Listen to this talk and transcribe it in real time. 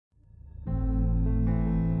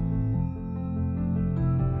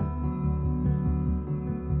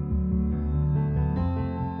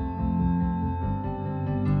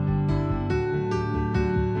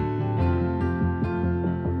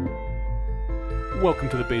Welcome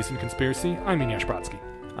to the Bayesian Conspiracy. I'm Inyash Brodsky.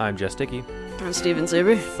 I'm Jess Dickey. I'm Steven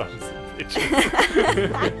Saber. Sons of bitches.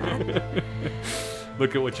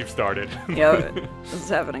 Look at what you've started. Yo, this is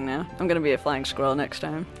happening now. I'm gonna be a flying squirrel next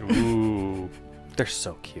time. Ooh. They're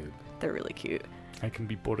so cute. They're really cute. I can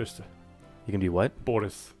be Boris. You can be what?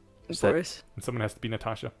 Boris. Boris? And someone has to be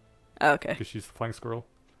Natasha. Oh, okay. Because she's the flying squirrel.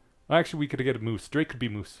 Actually, we could get a moose. Drake could be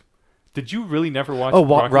moose. Did you really never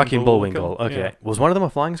watch Rocky and Bullwinkle. Okay. Yeah. Was one of them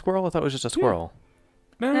a flying squirrel? I thought it was just a squirrel.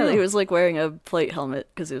 No, he was like wearing a plate helmet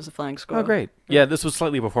because he was a flying squirrel. Oh, great. Yeah, this was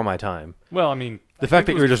slightly before my time. Well, I mean, The fact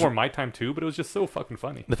that it you was were just before my time too, but it was just so fucking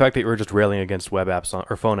funny. the fact that you were just railing against web apps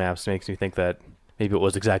or phone apps makes me think that maybe it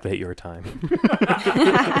was exactly at your time.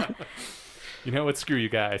 You know what? Screw you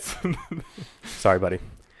guys. Sorry, buddy.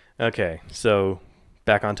 Okay, so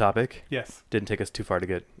back on topic. Yes. Didn't take us too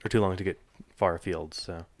long to get far afield.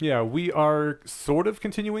 So Yeah, we are sort of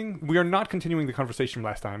continuing. We are not continuing the conversation from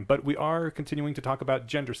last time, but we are continuing to talk about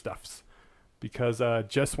gender stuffs because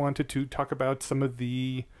Jess wanted to talk about some of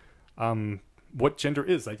the what gender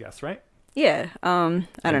is, I guess, right? Yeah. I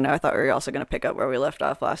don't know. I thought we were also gonna pick up where we left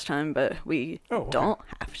off last time, but we don't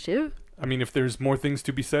have to. I mean, if there's more things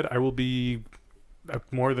to be said, I will be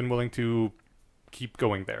more than willing to keep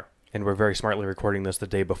going there. and we're very smartly recording this the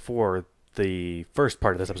day before the first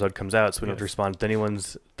part of this episode comes out, so we don't have to respond to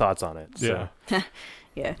anyone's thoughts on it. So. Yeah.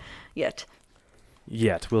 Yeah.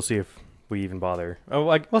 Yet. We'll see if we even bother. Oh,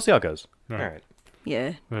 we'll see how it goes. All right.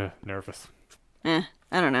 Yeah. Nervous. I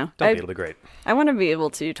don't know. Don't be able to great. I want to be able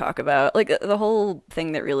to talk about, like, the whole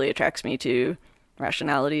thing that really attracts me to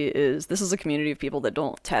rationality is this is a community of people that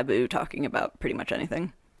don't taboo talking about pretty much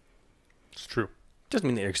anything. It's true. Doesn't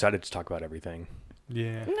mean that you're excited to talk about everything.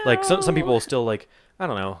 Yeah. No. Like, some people still, like, I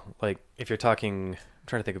don't know, like, if you're talking, I'm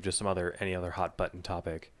trying to think of just any other hot button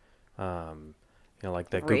topic. You know,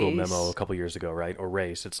 like that Google memo a couple years ago, right? Or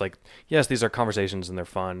race. It's like, yes, these are conversations and they're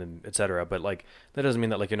fun and et cetera, but like that doesn't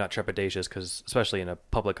mean that like you're not trepidatious, because especially in a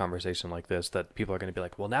public conversation like this, that people are going to be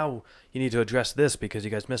like, well, now you need to address this because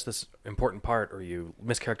you guys missed this important part or you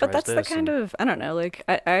mischaracterized this. But that's the kind of, I don't know, like,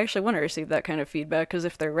 I actually want to receive that kind of feedback, because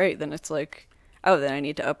if they're right, then it's like, oh, then I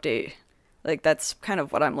need to update. Like, that's kind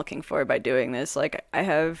of what I'm looking for by doing this. Like, I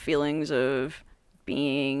have feelings of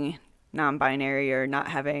being non-binary or not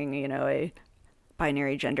having, you know, a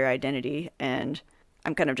binary gender identity, and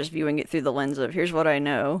I'm kind of just viewing it through the lens of here's what I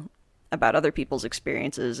know about other people's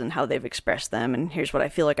experiences and how they've expressed them, and here's what I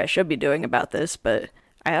feel like I should be doing about this, but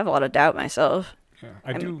I have a lot of doubt myself. Yeah,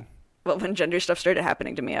 I do. Well, when gender stuff started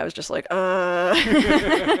happening to me, I was just like,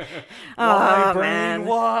 Why, oh, brain? man.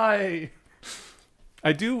 Why?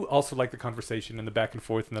 I do also like the conversation and the back and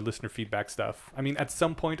forth and the listener feedback stuff. I mean, at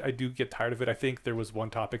some point, I do get tired of it. I think there was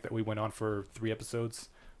one topic that we went on for 3 episodes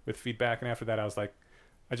with feedback, and after that I was like,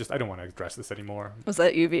 I don't want to address this anymore. Was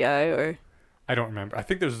that UVI or? I don't remember. I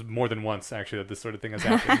think there's more than once actually that this sort of thing has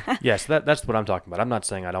happened. Yes, that's what I'm talking about. I'm not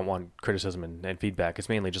saying I don't want criticism and feedback. It's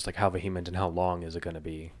mainly just like how vehement and how long is it going to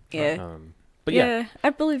be. Yeah. But yeah, I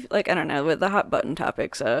believe, like, I don't know, with the hot button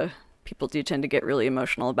topics, people do tend to get really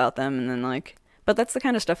emotional about them, and then like, but that's the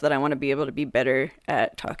kind of stuff that I want to be able to be better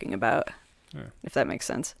at talking about, if that makes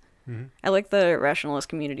sense. Mm-hmm. I like the rationalist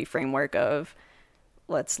community framework of,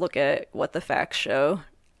 let's look at what the facts show,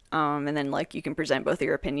 and then like you can present both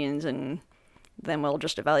your opinions, and then we'll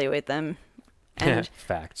just evaluate them. And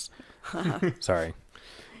facts. Sorry.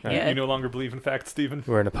 Yeah. You no longer believe in facts, Stephen?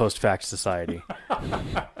 We're in a post-fact society.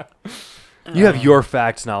 You have your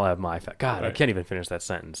facts, and I'll have my facts. God, Right. I can't even finish that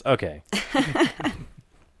sentence. Okay.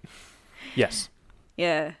 Yes.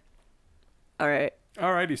 Yeah. All right.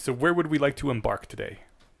 Alrighty, so where would we like to embark today?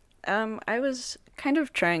 I was kind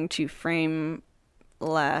of trying to frame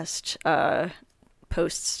last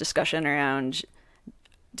post's discussion around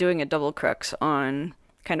doing a double crux on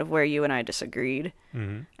kind of where you and I disagreed.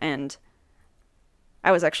 Mm-hmm. And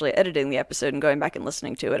I was actually editing the episode and going back and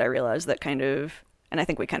listening to it. I realized that kind of, and I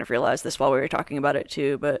think we kind of realized this while we were talking about it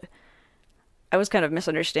too, but I was kind of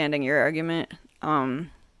misunderstanding your argument.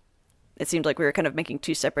 It seemed like we were kind of making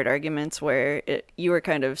 2 separate arguments where you were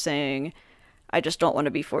kind of saying, I just don't want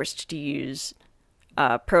to be forced to use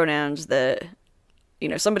pronouns that, you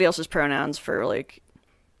know, somebody else's pronouns for, like,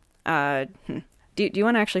 do you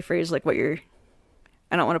want to actually phrase, like, what you're,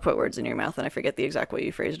 I don't want to put words in your mouth, and I forget the exact way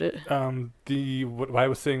you phrased it. What I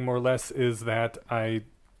was saying more or less is that I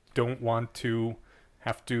don't want to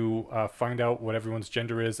have to find out what everyone's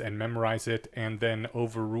gender is and memorize it and then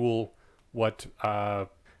overrule what I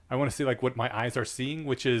want to say, like, what my eyes are seeing,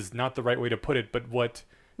 which is not the right way to put it, but what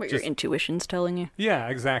your intuition's telling you. Yeah,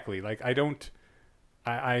 exactly. Like, I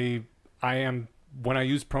am, when I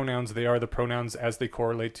use pronouns, they are the pronouns as they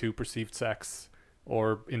correlate to perceived sex.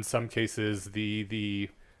 or in some cases the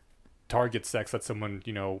target sex that someone,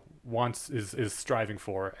 you know, wants is striving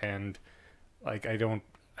for. And like I don't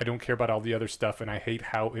care about all the other stuff, and I hate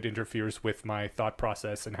how it interferes with my thought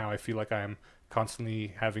process and how I feel like I'm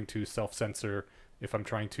constantly having to self-censor if I'm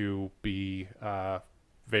trying to be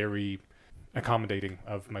very accommodating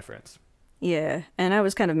of my friends. Yeah, and I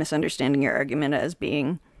was kind of misunderstanding your argument as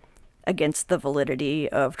being against the validity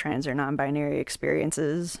of trans or non-binary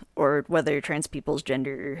experiences, or whether trans people's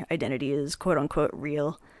gender identity is quote-unquote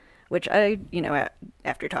real, which I, you know,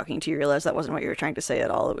 after talking to you, realized that wasn't what you were trying to say at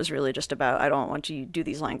all. It was really just about, I don't want to do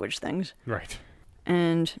these language things. Right.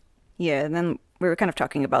 And yeah, and then we were kind of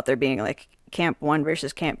talking about there being like Camp 1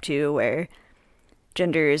 versus Camp 2, where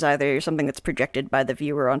gender is either something that's projected by the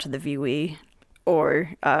viewer onto the viewee,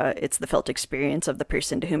 or it's the felt experience of the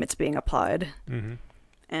person to whom it's being applied. Mm-hmm.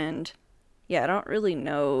 And yeah, I don't really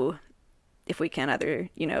know if we can either,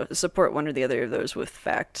 you know, support one or the other of those with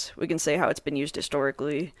facts. We can say how it's been used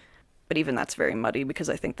historically, but even that's very muddy, because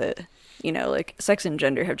I think that, you know, like sex and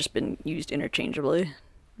gender have just been used interchangeably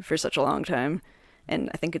for such a long time. And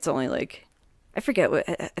I think it's only like, I forget what,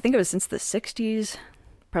 I think it was since the 60s,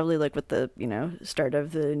 probably like with the, you know, start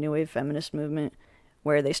of the new wave feminist movement,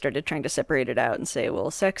 where they started trying to separate it out and say, well,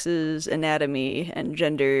 sex is anatomy and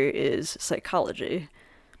gender is psychology,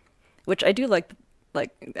 which I do like,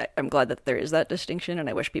 I'm glad that there is that distinction, and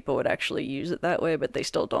I wish people would actually use it that way, but they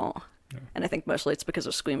still don't. Yeah. And I think mostly it's because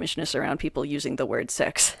of squeamishness around people using the word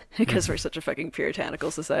sex, because we're such a fucking puritanical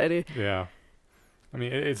society. Yeah. I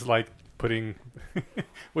mean, it's like putting,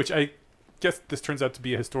 which I guess this turns out to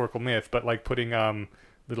be a historical myth, but like putting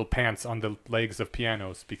little pants on the legs of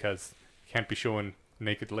pianos, because you can't be showing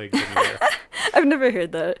naked legs anywhere. I've never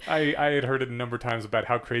heard that. I had heard it a number of times about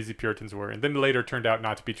how crazy Puritans were, and then later turned out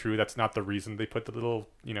not to be true. That's not the reason they put the little,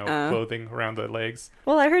 you know, clothing around the legs.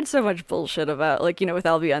 Well, I heard so much bullshit about, like, you know, with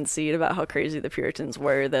Albion Seed, about how crazy the Puritans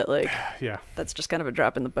were, that, like, yeah, that's just kind of a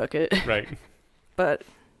drop in the bucket. Right. But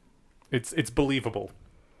it's believable.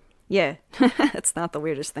 Yeah, it's not the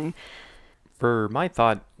weirdest thing. For my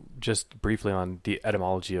thought, just briefly on the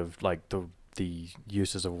etymology of, like, the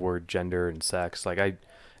uses of word gender and sex, like, am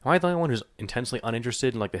I the only one who's intensely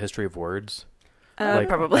uninterested in, like, the history of words? Like,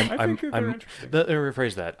 probably. I think they're interesting. Let me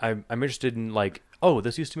rephrase that. I'm interested in, like, oh,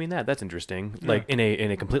 this used to mean that. That's interesting. Yeah. Like, in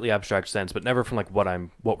a completely abstract sense, but never from, like,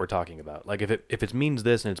 what we're talking about. Like, if it means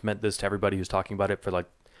this and it's meant this to everybody who's talking about it for, like,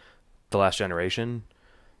 the last generation,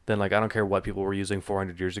 then, like, I don't care what people were using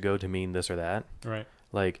 400 years ago to mean this or that. Right.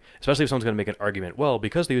 Like, especially if someone's going to make an argument, well,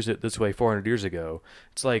 because they used it this way 400 years ago,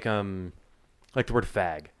 it's like the word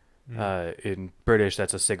fag. In British,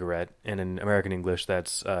 that's a cigarette, and in American English,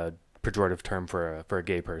 that's a pejorative term for a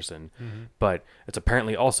gay person. Mm-hmm. But it's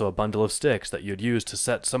apparently also a bundle of sticks that you'd use to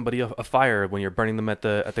set somebody afire when you're burning them at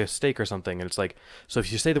the stake or something. And it's like, so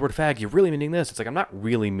if you say the word fag, you're really meaning this. It's like, I'm not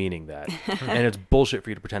really meaning that, and it's bullshit for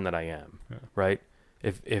you to pretend that I am, right?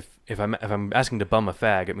 If I'm asking to bum a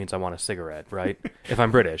fag, it means I want a cigarette, right? If I'm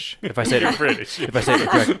British, if I say it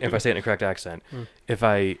in a correct accent, if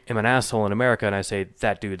I am an asshole in America and I say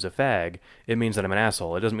that dude's a fag, it means that I'm an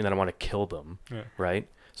asshole. It doesn't mean that I want to kill them, right?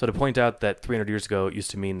 So to point out that 300 years ago it used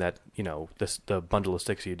to mean that, you know, the bundle of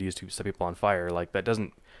sticks you'd use to set people on fire, like, that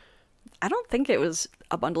doesn't. I don't think it was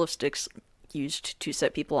a bundle of sticks used to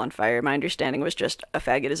set people on fire. My understanding was just a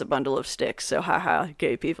faggot is a bundle of sticks. So haha,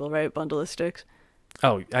 gay people, right? Bundle of sticks.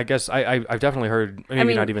 Oh, I guess I've definitely heard,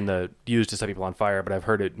 maybe not even the used to set people on fire, but I've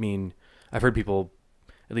heard people,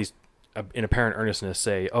 at least in apparent earnestness,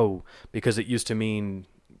 say, oh, because it used to mean,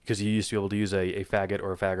 because you used to be able to use a faggot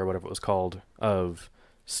or a fag or whatever it was called of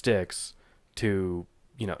sticks to,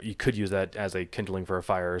 you know, you could use that as a kindling for a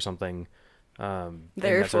fire or something. Therefore,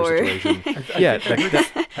 in that sort of situation.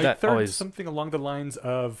 I heard always something along the lines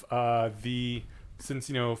of since,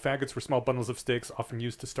 you know, faggots were small bundles of sticks often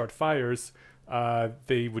used to start fires,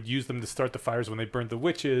 they would use them to start the fires when they burned the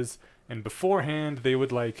witches, and beforehand they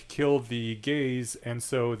would, like, kill the gays, and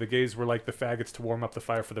so the gays were like the faggots to warm up the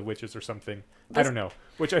fire for the witches or something. I don't know,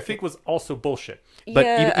 which I think was also bullshit. But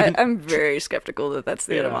yeah, I'm very skeptical that that's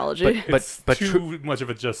the etymology. But too much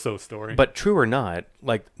of a just so story. But true or not,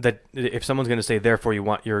 like, that if someone's going to say, therefore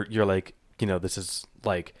you're like, you know, this is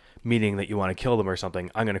like meaning that you want to kill them or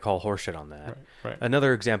something, I'm going to call horseshit on that. Right.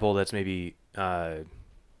 Another example that's maybe better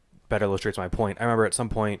illustrates my point. I remember at some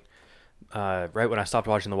point, right when I stopped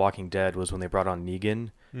watching The Walking Dead, was when they brought on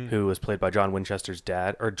Negan, who was played by John Winchester's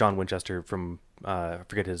dad, or John Winchester from, I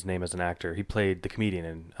forget his name as an actor. He played the comedian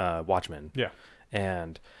in Watchmen. Yeah.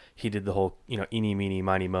 And he did the whole, you know, eeny, meeny,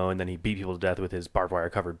 miny, mo, and then he beat people to death with his barbed wire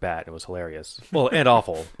covered bat. It was hilarious. Well, and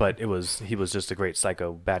awful, but he was just a great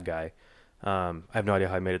psycho bad guy. I have no idea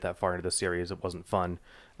how I made it that far into the series. It wasn't fun.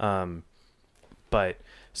 But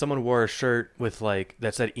someone wore a shirt with like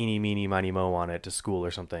that said "Eeny, Meeny, Miny, Mo" on it to school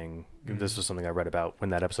or something. Mm-hmm. This was something I read about when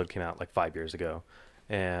that episode came out like 5 years ago,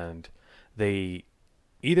 and they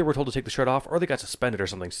either were told to take the shirt off or they got suspended or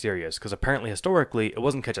something serious, because apparently historically it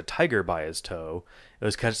wasn't catch a tiger by his toe, it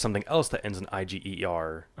was catch something else that ends in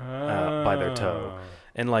IGER by their toe.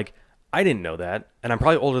 And like, I didn't know that, and I'm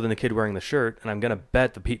probably older than the kid wearing the shirt, and I'm gonna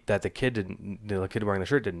bet that the kid wearing the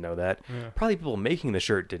shirt didn't know that. Yeah. Probably people making the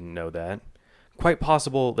shirt didn't know that. Quite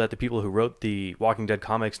possible that the people who wrote the Walking Dead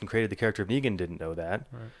comics and created the character of Negan didn't know that.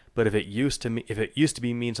 Right. But if it used to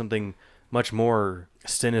mean something much more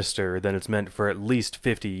sinister than it's meant for at least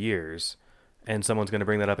 50 years, and someone's going to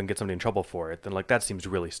bring that up and get somebody in trouble for it, then like that seems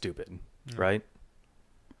really stupid, right?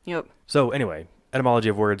 Yep. So anyway, etymology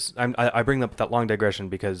of words. I bring up that long digression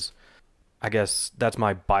because I guess that's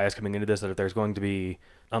my bias coming into this, that if there's going to be,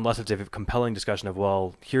 unless it's a compelling discussion of,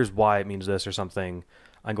 well, here's why it means this or something,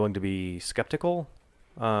 I'm going to be skeptical.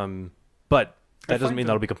 But that doesn't mean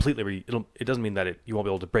that'll be completely. It doesn't mean that you won't be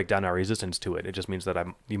able to break down our resistance to it. It just means that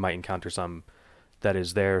you might encounter some that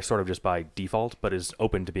is there sort of just by default, but is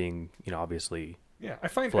open to being, obviously. Yeah, I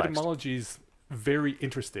find flexed. etymologies very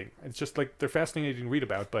interesting. It's just like they're fascinating to read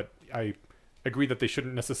about, but I agree that they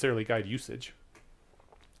shouldn't necessarily guide usage.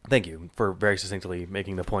 Thank you for very succinctly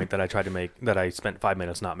making the point that I tried to make, that I spent 5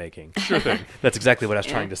 minutes not making. Sure thing. That's exactly what I was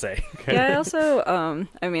trying to say. Okay. Yeah, I also,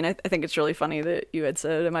 I think it's really funny that you had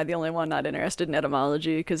said, am I the only one not interested in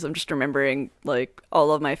etymology? Because I'm just remembering, like,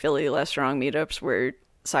 all of my Philly Less Wrong meetups were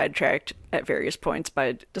sidetracked at various points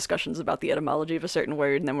by discussions about the etymology of a certain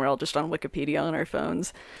word, and then we're all just on Wikipedia on our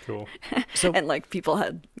phones. Cool. And, like, people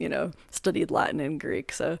had, studied Latin and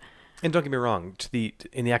Greek, so... And don't get me wrong,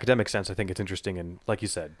 in the academic sense, I think it's interesting and, like you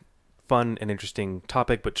said, fun and interesting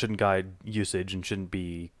topic, but shouldn't guide usage and shouldn't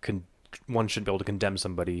be one shouldn't be able to condemn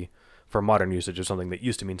somebody for modern usage of something that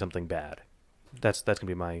used to mean something bad. That's gonna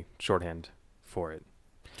be my shorthand for it.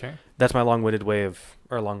 Okay. That's my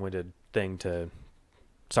long-winded thing to.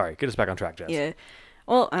 Sorry, get us back on track, Jess. Yeah.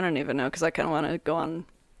 Well, I don't even know, because I kind of want to go on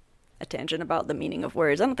a tangent about the meaning of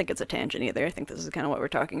words. I don't think it's a tangent either. I think this is kind of what we're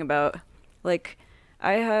talking about. Like,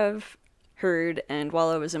 I have heard, and while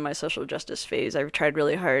I was in my social justice phase, I've tried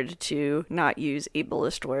really hard to not use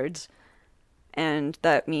ableist words. And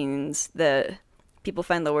that means that people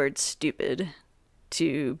find the word stupid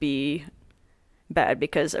to be bad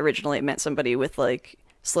because originally it meant somebody with, like,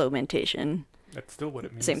 slow mentation. That's still what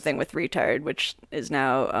it means. Same thing with retard, which is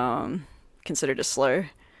now considered a slur,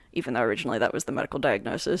 even though originally that was the medical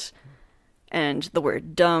diagnosis. And the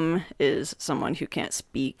word dumb is someone who can't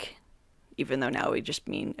speak, even though now we just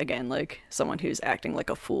mean, again, like someone who's acting like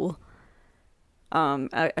a fool.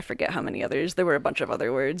 I forget how many others. There were a bunch of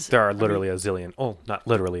other words. There are literally a zillion. Oh, not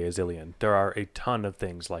literally a zillion. There are a ton of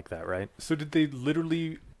things like that, right? So did they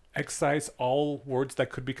literally excise all words that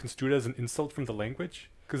could be construed as an insult from the language?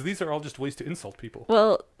 Because these are all just ways to insult people.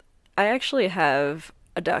 Well, I actually have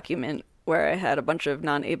a document where I had a bunch of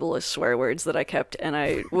non-ableist swear words that I kept, and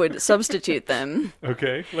I would substitute them.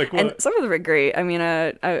 Okay, like what? And some of them are great. I mean,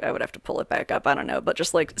 I would have to pull it back up. I don't know, but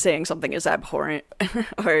just like saying something is abhorrent,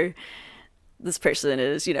 or this person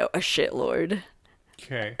is, a shitlord.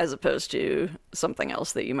 Okay. As opposed to something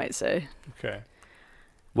else that you might say. Okay.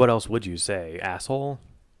 What else would you say? Asshole?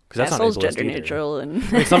 Because that's asshole's not ableist gender either. Neutral, and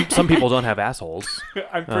I mean, some people don't have assholes.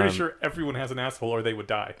 I'm pretty sure everyone has an asshole, or they would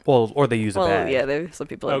die. Well, or they use a bag. Yeah, some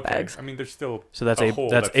people have bags. I mean, there's still so that's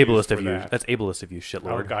ableist of you. That's ableist of you,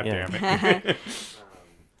 shitlord. Oh, God damn it.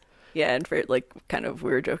 Yeah, and for like, kind of,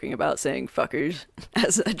 we were joking about saying fuckers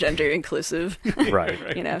as a gender inclusive. Right.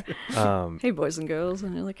 Hey boys and girls,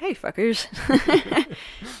 and you're like, hey fuckers.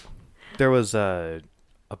 There was a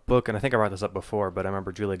book, and I think I brought this up before, but I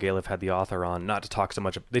remember Julia Galef had the author on, not to talk so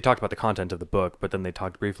much. They talked about the content of the book, but then they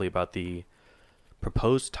talked briefly about the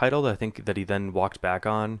proposed title that I think that he then walked back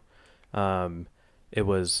on. It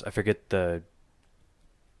was, I forget the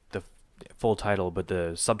full title, but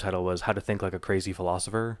the subtitle was How to Think Like a Crazy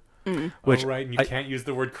Philosopher. Mm-hmm. Which, right, and you can't use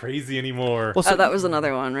the word crazy anymore. Well, so, that was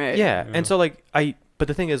another one, right? Yeah, and so like but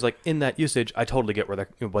the thing is, like, in that usage, I totally get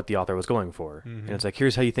what the author was going for. Mm-hmm. And it's like,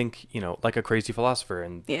 here's how you think, like a crazy philosopher,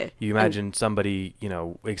 and you imagine somebody,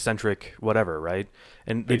 eccentric, whatever, right?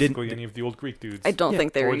 And basically they didn't any of the old Greek dudes. I don't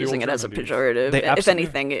think they were using it as a pejorative. If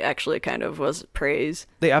anything, it actually kind of was praise.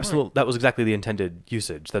 That was exactly the intended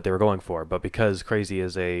usage that they were going for, but because crazy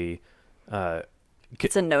is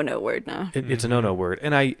it's a no-no word now. It's a no-no word,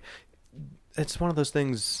 and it's one of those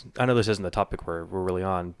things. I know this isn't the topic we're really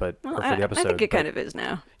on, but for the episode, I think it kind of is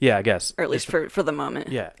now. Yeah, I guess, or at least for the moment.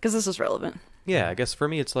 Yeah, because this is relevant. Yeah, I guess for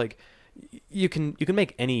me, it's like you can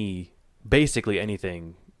make any basically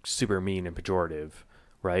anything super mean and pejorative,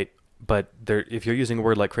 right? But if you're using a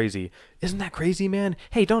word like crazy, isn't that crazy, man?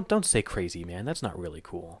 Hey, don't say crazy, man. That's not really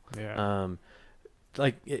cool. Yeah.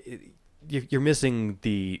 You're missing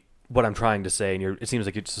what I'm trying to say, and it seems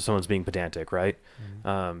like someone's being pedantic, right?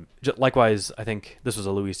 Likewise, I think this was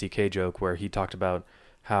a Louis C.K. joke where he talked about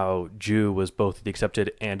how Jew was both the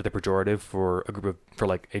accepted and the pejorative for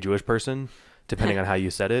like a Jewish person, depending on how you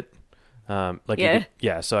said it. So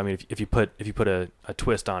I mean, if you put a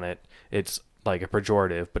twist on it, it's like a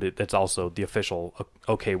pejorative, but it's also the official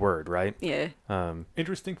okay word, right? Yeah.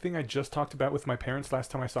 Interesting thing I just talked about with my parents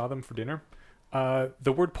last time I saw them for dinner.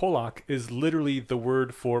 The word Polak is literally the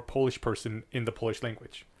word for Polish person in the Polish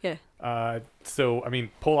language. Yeah. So, I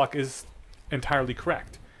mean, Polak is entirely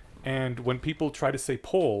correct. And when people try to say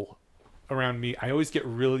Pole around me, I always get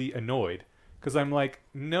really annoyed. Because I'm like,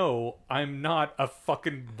 no, I'm not a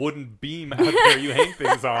fucking wooden beam out there you hang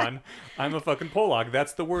things on. I'm a fucking Polak.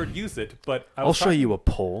 That's the word. Use it. But I'll show you a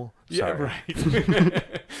pole. Sorry. Yeah, right.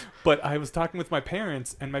 But I was talking with my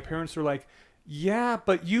parents, and my parents were like, yeah,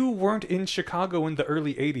 but you weren't in Chicago in the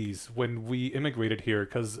early 80s when we immigrated here,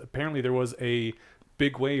 because apparently there was a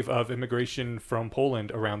big wave of immigration from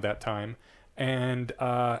Poland around that time. And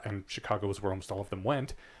Chicago was where almost all of them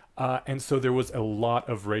went. And so there was a lot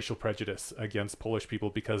of racial prejudice against Polish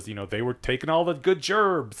people because, you know, they were taking all the good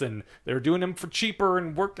gerbs and they were doing them for cheaper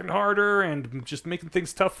and working harder and just making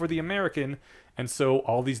things tough for the American. And so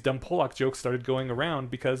all these dumb Polak jokes started going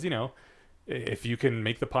around because, you know, if you can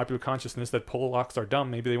make the popular consciousness that Polacks are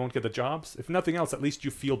dumb, maybe they won't get the jobs. If nothing else, at least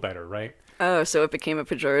you feel better, right? Oh, so it became a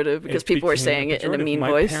pejorative because people were saying it in a mean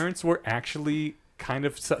voice? My parents were actually kind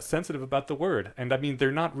of sensitive about the word. And I mean,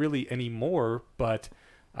 they're not really anymore, but...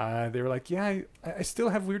 they were like, yeah, I still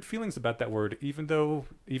have weird feelings about that word, even though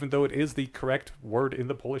it is the correct word in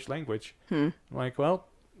the Polish language. I'm like, well,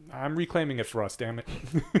 I'm reclaiming it for us, damn it,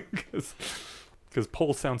 because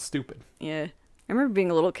Pole sounds stupid. Yeah, I remember being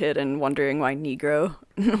a little kid and wondering why Negro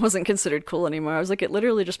wasn't considered cool anymore. I was like, it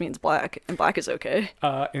literally just means black, and black is okay.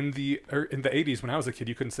 In the 80s, when I was a kid,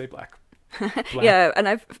 you couldn't say black. Yeah, and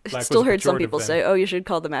I've still heard some people say, oh, you should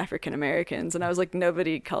call them African Americans, and I was like,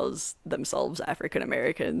 nobody calls themselves African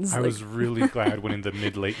Americans. I was really glad when in the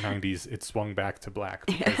mid-late 90s it swung back to black,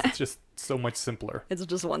 because it's just so much simpler. It's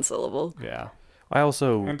just one syllable. Yeah.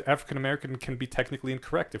 And African American can be technically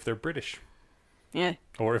incorrect if they're British. Yeah.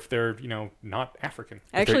 Or if they're, you know, not African.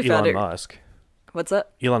 I actually found Elon Musk. What's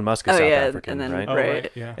that? Elon Musk is South African, and then, right? Oh,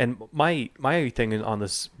 right, yeah. And my thing on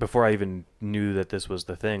this, before I even knew that this was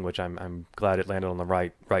the thing, which I'm glad it landed on the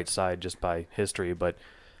right side just by history, but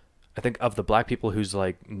I think of the black people whose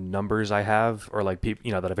like numbers I have, or like people,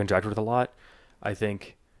 you know, that I've interacted with a lot, I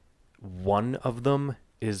think one of them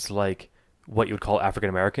is like what you would call African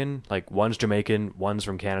American. Like one's Jamaican, one's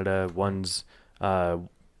from Canada, one's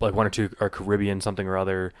like one or two are Caribbean, something or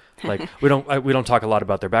other. Like we don't talk a lot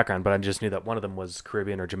about their background, but I just knew that one of them was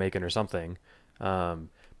Caribbean or Jamaican or something. But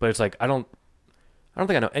it's like I don't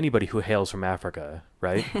think I know anybody who hails from Africa,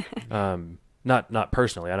 right? Not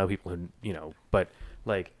personally. I know people who, you know, but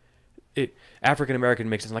like African American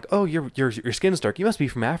makes it like, oh, your skin's dark, you must be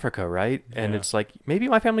from Africa, right? And it's like, maybe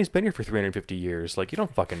my family's been here for 350 years. Like, you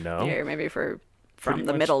don't fucking know. Yeah, or maybe from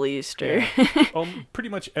the Middle East, or yeah. Pretty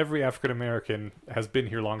much every African American has been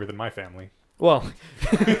here longer than my family. Well,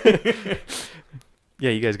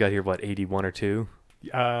 yeah, you guys got here what, 81 or 2?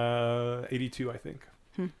 82, I think.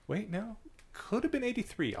 Wait, no, could have been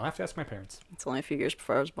 83. I'll have to ask my parents. It's only a few years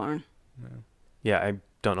before I was born. Yeah, I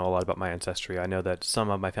don't know a lot about my ancestry. I know that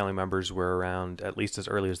some of my family members were around at least as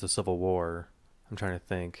early as the Civil War. I'm trying to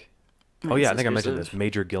think. Oh yeah, I think I mentioned this.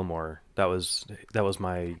 Major Gilmore. That was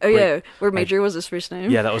my. Oh yeah, where Major was his first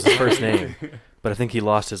name. Yeah, that was his first name. But I think he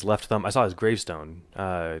lost his left thumb. I saw his gravestone,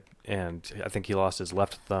 and I think he lost his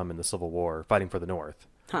left thumb in the Civil War, fighting for the North.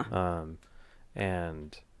 Huh.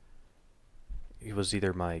 And he was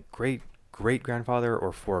either my great grandfather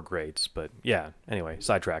or 4 greats. But yeah. Anyway,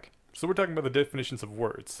 sidetrack. So we're talking about the definitions of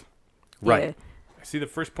words. Right. Yeah. I see the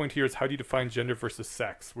first point here is how do you define gender versus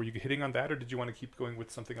sex? Were you hitting on that, or did you want to keep going with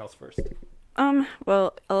something else first?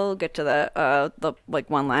 Well, I'll get to that. The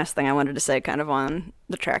one last thing I wanted to say, kind of on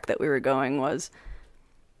the track that we were going, was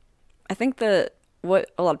I think that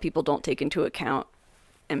what a lot of people don't take into account,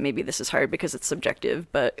 and maybe this is hard because it's subjective,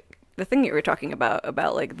 but the thing you were talking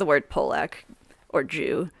about like the word Polak or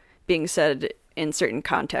Jew being said in certain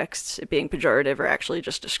contexts, it being pejorative or actually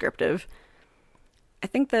just descriptive. I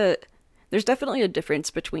think that there's definitely a difference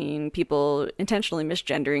between people intentionally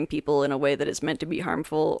misgendering people in a way that is meant to be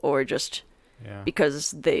harmful, or just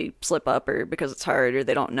because they slip up or because it's hard or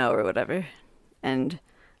they don't know or whatever. And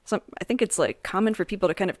I think it's like common for people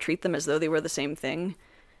to kind of treat them as though they were the same thing.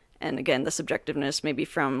 And again, the subjectiveness, maybe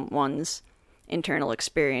from one's internal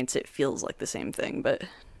experience, it feels like the same thing, but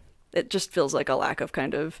it just feels like a lack of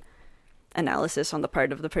kind of analysis on the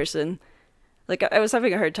part of the person. Like, I was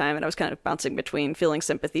having a hard time, and I was kind of bouncing between feeling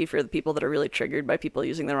sympathy for the people that are really triggered by people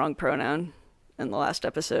using the wrong pronoun in the last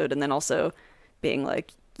episode, and then also being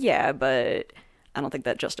like, yeah, but I don't think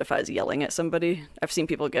that justifies yelling at somebody. I've seen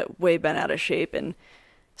people get way bent out of shape and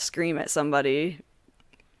scream at somebody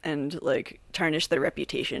and, like, tarnish their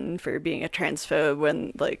reputation for being a transphobe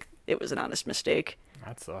when, like, it was an honest mistake.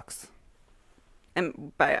 That sucks.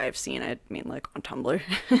 And by I've seen, I mean, like, on Tumblr.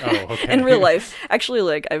 Oh, okay. In real life. Actually,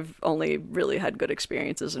 like, I've only really had good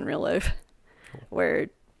experiences in real life where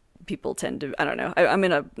people tend to, I don't know, I'm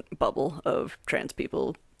in a bubble of trans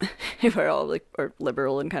people who are all, like, are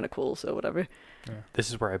liberal and kind of cool, so whatever. Yeah. This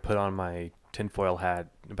is where I put on my tinfoil hat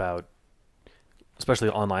about especially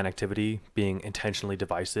online activity being intentionally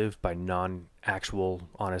divisive by non-actual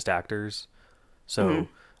honest actors. So,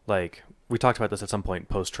 like, we talked about this at some point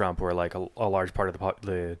post-Trump, where like a large part of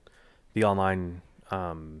the online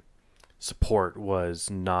support was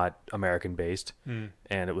not American-based,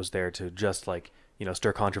 and it was there to just like, you know,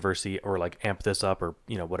 stir controversy or like amp this up or,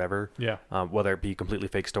 you know, whatever. Yeah. Whether it be completely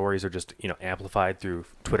fake stories or just, you know, amplified through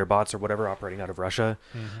Twitter bots or whatever operating out of Russia.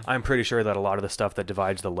 I'm pretty sure that a lot of the stuff that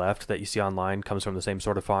divides the left that you see online comes from the same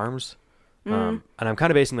sort of farms. And I'm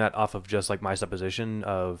kind of basing that off of just like my supposition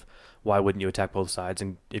of why wouldn't you attack both sides?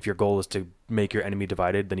 And if your goal is to make your enemy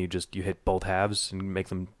divided, then you hit both halves and make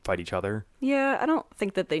them fight each other. Yeah, I don't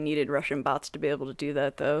think that they needed Russian bots to be able to do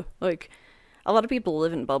that, though. Like, a lot of people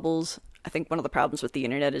live in bubbles. I think one of the problems with the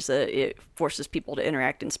internet is that it forces people to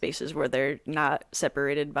interact in spaces where they're not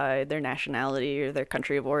separated by their nationality or their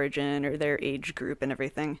country of origin or their age group and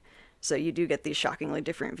everything. So you do get these shockingly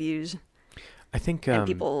different views. I think And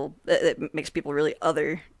people, it makes people really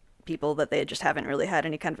other people that they just haven't really had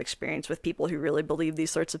any kind of experience with people who really believe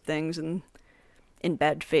these sorts of things. And in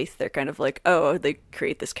bad faith, they're kind of like, oh, they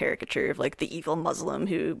create this caricature of like the evil Muslim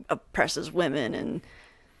who oppresses women and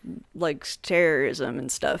likes terrorism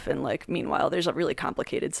and stuff, and like meanwhile there's a really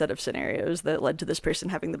complicated set of scenarios that led to this person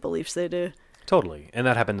having the beliefs they do. Totally, and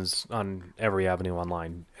that happens on every avenue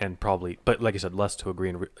online, and probably, but like I said, less to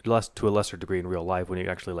a lesser degree in real life when you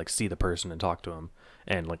actually like see the person and talk to them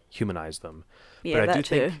and like humanize them. Yeah, but I do that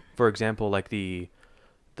too. think, for example, like the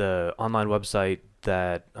online website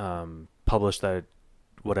that published that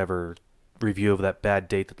whatever review of that bad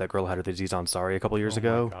date that girl had with Aziz Ansari a couple years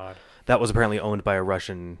ago. My God. That was apparently owned by a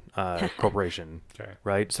Russian corporation, Okay.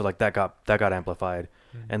 right? So like that got amplified,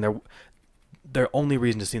 and their only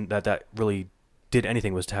reason to see that really did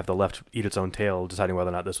anything was to have the left eat its own tail, deciding whether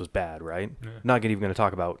or not this was bad, right? Yeah. Not even going to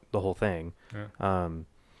talk about the whole thing, Yeah.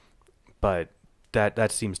 but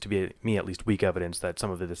that seems to be me at least weak evidence that some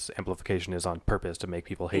of this amplification is on purpose to make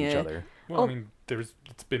people hate each Yeah. other. Well, I mean,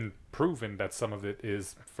 it's been proven that some of it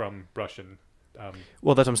is from Russian.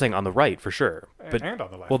 Well, that's what I'm saying, on the right for sure, but and on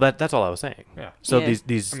the left. well, that's all I was saying. Yeah. So Yeah.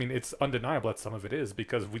 these I mean, it's undeniable that some of it is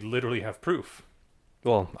because we literally have proof.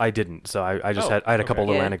 Well, I didn't. So I just Oh, had a couple okay.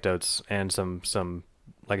 little Yeah. anecdotes and some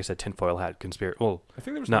like I said, tinfoil hat conspiracy. Well, I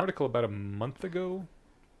think there was Not- an article about a month ago.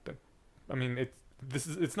 I mean,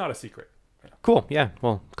 it's not a secret. cool. Yeah.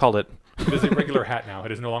 Well, called it. It is a regular hat now.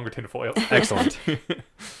 It is no longer tinfoil. Excellent.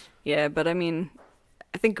 Yeah, but I mean,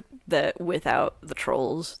 I think that without the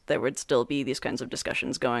trolls, there would still be these kinds of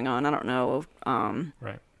discussions going on. I don't know.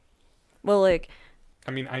 Right. Well, like,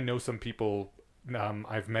 I mean, I know some people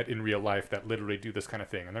I've met in real life that literally do this kind of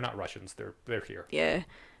thing, and they're not Russians. They're here. yeah.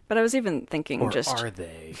 But I was even thinking Or just, are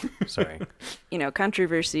they? Sorry. you know,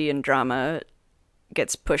 controversy and drama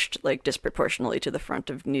gets pushed like disproportionately to the front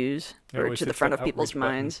of news Yeah, or always to the hits front that of people's outrage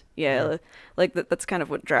button. minds. Yeah, like that's kind of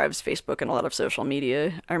what drives Facebook and a lot of social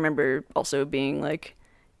media. I remember also being like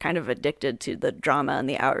kind of addicted to the drama and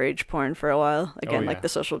the outrage porn for a while. Again, yeah. like the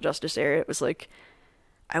social justice era, it was like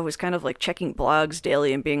I was kind of like checking blogs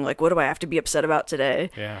daily and being like, what do I have to be upset about today?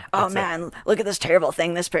 Yeah. Oh it's man, look at this terrible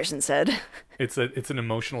thing this person said. it's an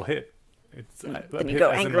emotional hit. It's And you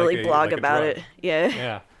go angrily blog about it.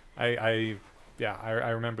 Yeah. Yeah. I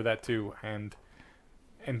remember that too, and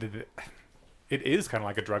it is kind of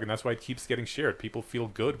like a drug, and that's why it keeps getting shared. People feel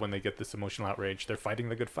good when they get this emotional outrage. They're fighting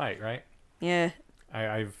the good fight, right? Yeah.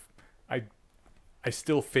 I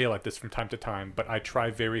still fail at this from time to time, but I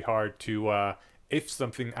try very hard to if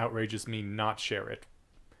something outrages me, not share it.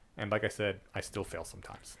 And like I said, I still fail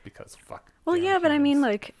sometimes because fuck. Well, they are yeah, but I mean,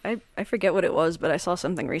 humans. like, I forget what it was, but I saw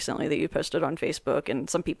something recently that you posted on Facebook, and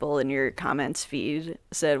some people in your comments feed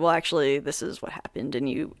said, well, actually, this is what happened, and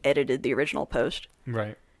you edited the original post.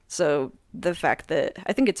 Right. So the fact that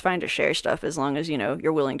I think it's fine to share stuff as long as,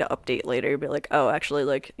 you're willing to update later, be like, oh, actually,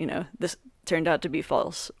 like, this turned out to be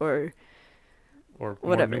false, or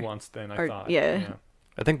whatever. More nuanced than I or, thought. Yeah.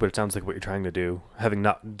 I think, but it sounds like what you're trying to do,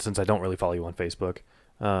 since I don't really follow you on Facebook,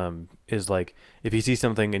 is like, if you see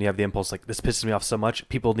something and you have the impulse, like, this pisses me off so much,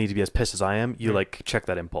 people need to be as pissed as I am, you like check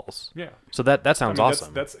that impulse. Yeah. So that sounds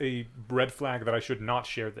awesome. That's a red flag that I should not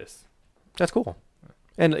share this. That's cool.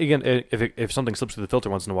 And again, if something slips through the filter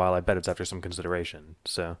once in a while, I bet it's after some consideration.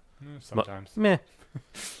 So Sometimes. meh.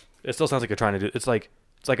 It still sounds like you're trying to do. It's like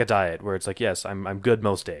a diet where it's like, yes, I'm good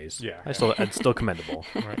most days. Yeah. It's still commendable.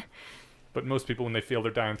 Right. But most people, when they fail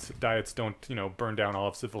their diets don't, burn down all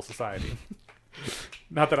of civil society.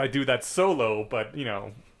 Not that I do that solo, but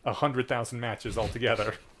 100,000 matches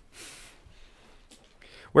altogether.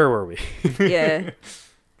 Where were we? Yeah.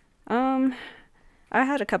 I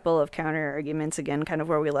had a couple of counter arguments again, kind of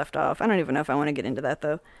where we left off. I don't even know if I want to get into that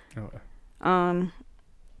though.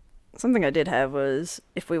 Something I did have was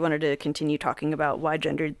if we wanted to continue talking about why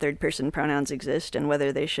gendered third person pronouns exist and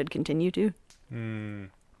whether they should continue to.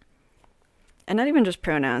 And not even just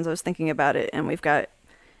pronouns. I was thinking about it, and we've got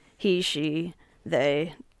he, she,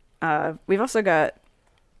 they. We've also got,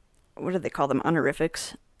 what do they call them?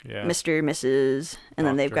 Honorifics. Yeah. Mr., Mrs., and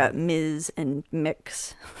then they've Doctor. got Ms. and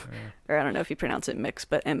Mix. Yeah. Or I don't know if you pronounce it Mix,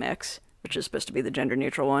 but MX, which is supposed to be the gender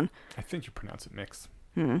neutral one. I think you pronounce it mix.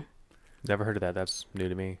 Never heard of that. That's new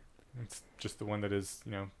to me. It's just the one that is,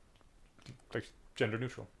 like gender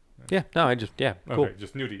neutral. Yeah. No, cool. Okay,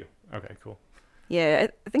 just new to you. Okay, cool. Yeah,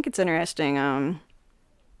 I think it's interesting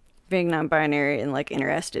being non-binary and like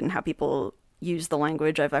interested in how people use the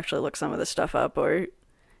language. I've actually looked some of this stuff up or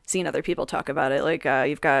seen other people talk about it. Like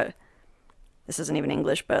you've got, this isn't even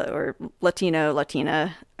English, or Latino,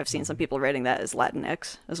 Latina. I've seen some people writing that as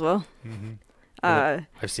Latinx as well. I've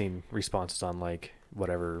seen responses on like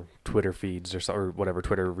whatever Twitter feeds or whatever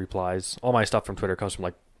Twitter replies. All my stuff from Twitter comes from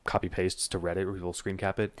like copy pastes to Reddit where people screen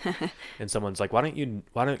cap it. And someone's like, why don't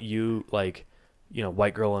you like,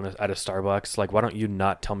 white girl at a Starbucks, like, why don't you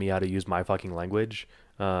not tell me how to use my fucking language?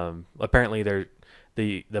 Apparently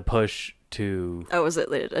the push to, Oh, was it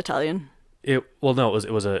Italian? it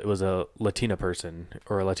was a Latina person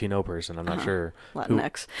or a Latino person. I'm not sure.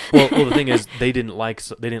 Latinx. Well, the thing is, they didn't like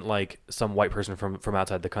some white person from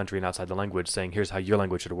outside the country and outside the language saying, here's how your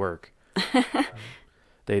language should work.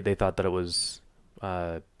 They thought that it was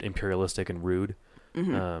imperialistic and rude,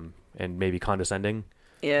 and maybe condescending.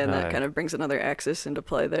 Yeah, and that kind of brings another axis into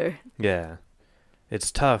play there. Yeah,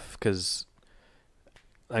 it's tough because,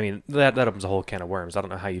 I mean, that opens a whole can of worms. I don't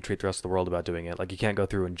know how you treat the rest of the world about doing it. Like, you can't go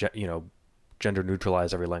through and gender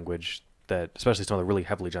neutralize every language, that especially some of the really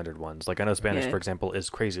heavily gendered ones. Like, I know Spanish, for example,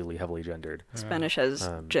 is crazily heavily gendered. Spanish has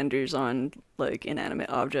genders on like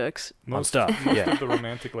inanimate objects. Most of the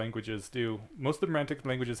romantic languages do. Most of the romantic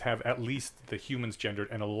languages have at least the humans gendered,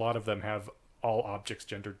 and a lot of them have all objects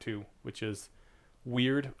gendered too, which is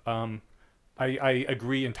weird. I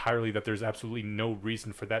agree entirely that there's absolutely no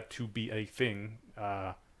reason for that to be a thing,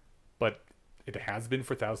 but it has been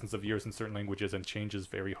for thousands of years in certain languages, and change is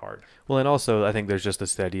very hard. Well, and also I think there's just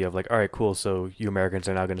this idea of like, all right, cool, so you Americans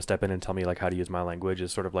are now going to step in and tell me like how to use my language,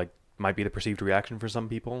 is sort of like might be the perceived reaction for some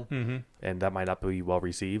people, and that might not be well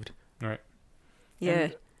received. Right. Yeah.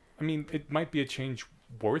 And, I mean, it might be a change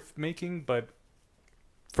worth making, but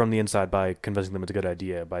from the inside, by convincing them it's a good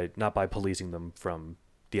idea, not by policing them from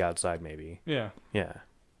the outside, maybe. Yeah,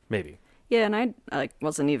 maybe. Yeah, and I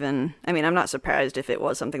wasn't even, I mean, I'm not surprised if it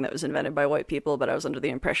was something that was invented by white people, but I was under the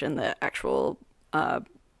impression that actual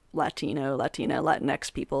Latino, Latina,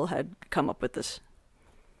 Latinx people had come up with this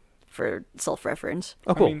for self-reference.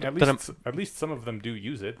 Oh, cool. I mean, at least some of them do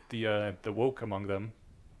use it. The woke among them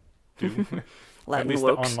do. Latin at least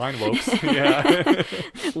wokes. the online wokes.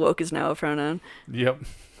 Yeah. Woke is now a pronoun. Yep.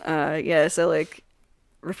 Yeah, so like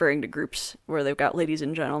referring to groups where they've got ladies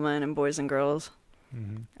and gentlemen and boys and girls.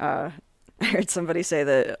 I heard somebody say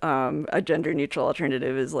that a gender neutral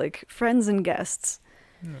alternative is like friends and guests.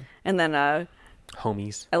 And then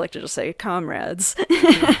homies. I like to just say comrades.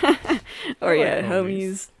 Or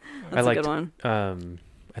homies. That's a good one.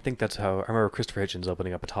 I think that's how I remember Christopher Hitchens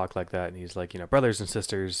opening up a talk like that, and he's like, brothers and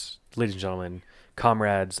sisters, ladies and gentlemen,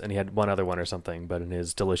 comrades, and he had one other one or something, but in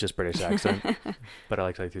his delicious British accent. But I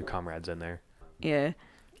like to threw comrades in there. Yeah,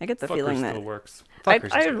 I get the Fuckers feeling that still works. I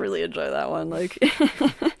really enjoy that one. Like,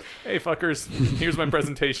 hey fuckers, here's my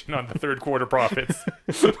presentation on the third quarter profits.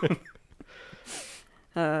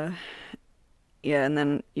 Yeah, and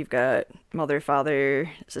then you've got mother, father,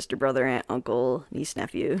 sister, brother, aunt, uncle, niece,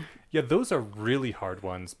 nephew. Yeah, those are really hard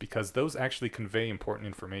ones because those actually convey important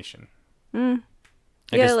information.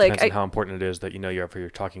 I Yeah, guess it like, depends on how important it is that you're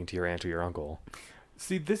talking to your aunt or your uncle.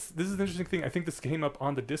 See, this is an interesting thing. I think this came up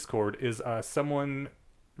on the Discord. Is someone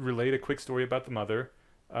relayed a quick story about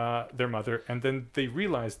their mother, and then they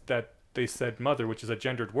realized that they said mother, which is a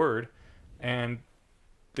gendered word, and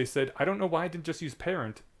they said, I don't know why I didn't just use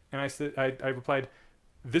parent. And I replied,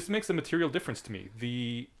 this makes a material difference to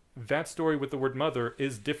me. That story with the word mother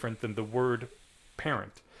is different than the word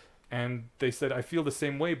parent. And they said, I feel the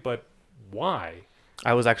same way, but why?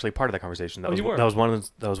 I was actually part of that conversation. You were. That was one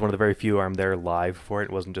of the very few I'm there live for it.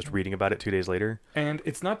 It wasn't just reading about it 2 days later. And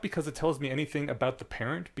it's not because it tells me anything about the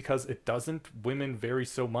parent, because it doesn't. Women vary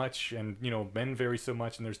so much, and men vary so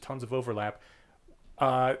much, and there's tons of overlap.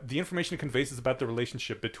 The information it conveys is about the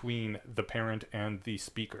relationship between the parent and the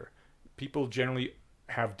speaker. People generally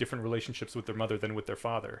have different relationships with their mother than with their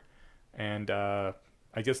father, and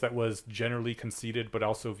I guess that was generally conceded, but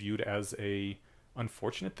also viewed as a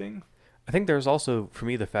unfortunate thing. I think there's also, for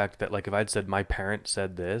me, the fact that, like, if I'd said my parent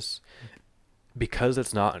said this, because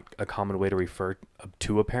it's not a common way to refer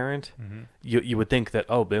to a parent, you would think that,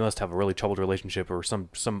 oh, they must have a really troubled relationship or some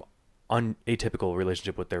atypical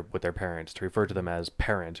relationship with their parents, to refer to them as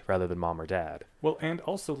parent rather than mom or dad. Well, and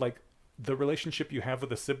also, like, the relationship you have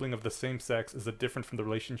with a sibling of the same sex is different from the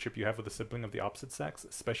relationship you have with a sibling of the opposite sex,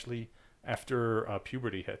 especially after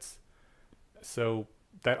puberty hits. So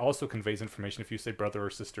that also conveys information if you say brother or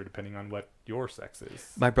sister, depending on what your sex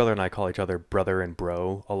is. My brother and I call each other brother and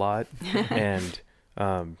bro a lot. And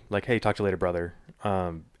like, hey, talk to you later, brother.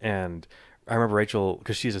 And I remember Rachel,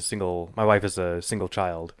 because my wife is a single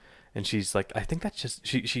child, and she's like, I think that's just,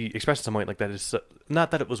 she expressed at some point like that is,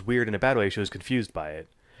 not that it was weird in a bad way, she was confused by it.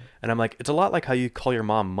 And I'm like, it's a lot like how you call your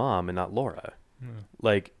mom mom and not Laura.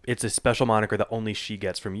 Like, it's a special moniker that only she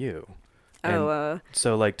gets from you. And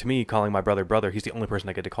so, like, to me, calling my brother, he's the only person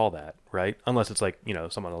I get to call that, right? Unless it's like,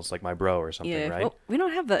 someone else, like my bro or something, right? Well, we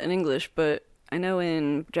don't have that in English, but I know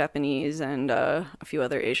in Japanese and a few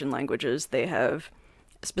other Asian languages, they have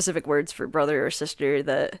specific words for brother or sister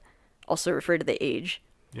that also refer to the age.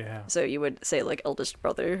 Yeah. So you would say, like, eldest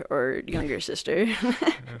brother or younger sister.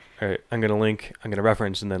 All right, I'm gonna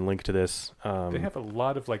reference and then link to this. They have a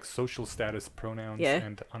lot of, like, social status pronouns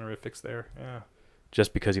and honorifics there. Yeah.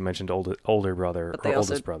 Just because you mentioned older brother But or they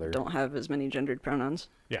oldest also brother. don't have as many gendered pronouns.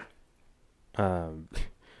 Yeah.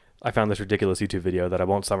 I found this ridiculous YouTube video that I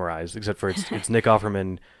won't summarize, except for it's Nick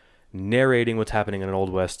Offerman narrating what's happening in an Old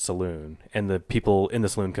West saloon, and the people in the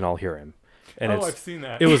saloon can all hear him. And I've seen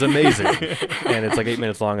that. It was amazing. And it's like 8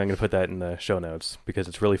 minutes long. I'm going to put that in the show notes because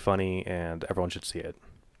it's really funny and everyone should see it.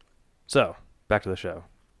 So, back to the show.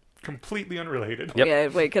 Completely unrelated. Yep. Yeah,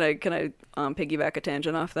 wait, can I piggyback a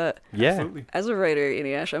tangent off that? Yeah. Absolutely. As a writer,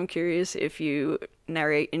 Inuyasha, I'm curious if you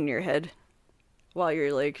narrate in your head while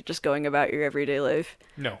you're, like, just going about your everyday life.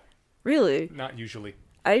 No, Really? not usually.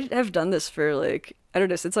 I have done this for, like, I don't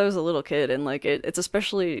know, since I was a little kid, and, like, it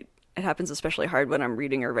happens especially hard when I'm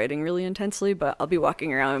reading or writing really intensely, but I'll be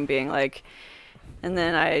walking around and being like, and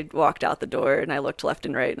then I walked out the door and I looked left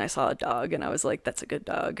and right and I saw a dog and I was like, that's a good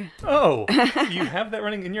dog. Oh, you have that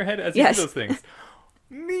running in your head as Yes. you do those things.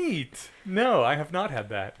 Neat. No, I have not had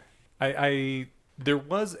that. There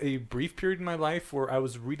was a brief period in my life where I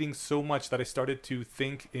was reading so much that I started to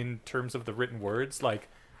think in terms of the written words. Like,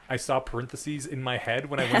 I saw parentheses in my head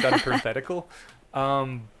when I went on parenthetical.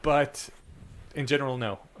 But in general,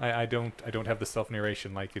 no. I don't have the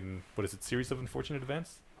self-narration like in, what is it, Series of Unfortunate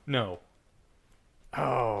Events? No.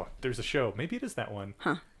 Oh, there's a show. Maybe it is that one.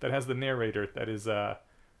 Huh. That has the narrator that is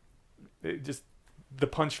just the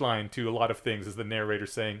punchline to a lot of things is the narrator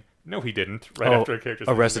saying, no, he didn't, right after a character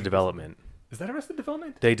says Arrested something. Development. Is that Arrested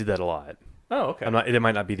Development? They did that a lot. Oh, okay. It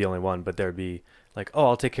might not be the only one, but there would be like, oh,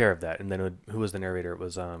 I'll take care of that. And then who was the narrator? It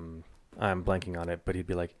was, I'm blanking on it, but he'd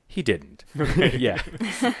be like, he didn't. Yeah.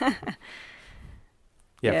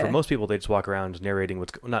 Yeah, for most people, they just walk around narrating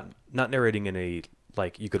what's not narrating in a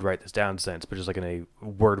like you could write this down sense, but just like in a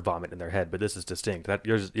word vomit in their head. But this is distinct. That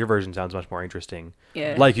your version sounds much more interesting.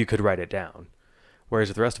 Yeah. Like you could write it down. Whereas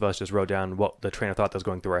if the rest of us just wrote down what the train of thought that's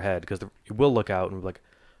going through our head, because we'll look out and be like,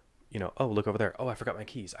 oh, look over there. Oh, I forgot my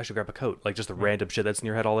keys. I should grab a coat. Like just the random shit that's in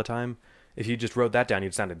your head all the time. If you just wrote that down,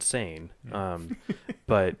 you'd sound insane.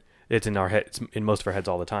 But it's in our head. It's in most of our heads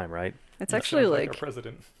all the time, right? It's actually Sounds like our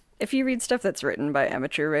president. if you read stuff that's written by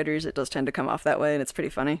amateur writers, it does tend to come off that way, and it's pretty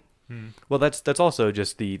funny. Well, that's also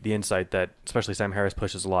just the insight that especially Sam Harris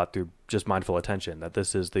pushes a lot through just mindful attention. That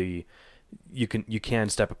this is you can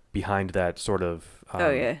step behind that sort of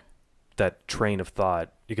Oh yeah. that train of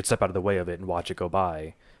thought. You could step out of the way of it and watch it go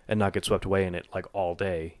by, and not get swept away in it like all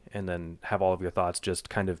day, and then have all of your thoughts just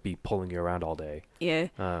kind of be pulling you around all day. Yeah.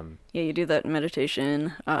 Yeah, you do that in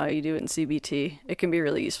meditation. You do it in CBT. It can be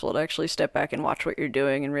really useful to actually step back and watch what you're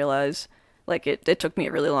doing and realize, like, it took me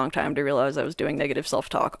a really long time to realize I was doing negative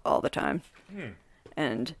self-talk all the time.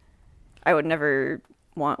 And I would never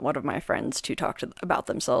want one of my friends to talk about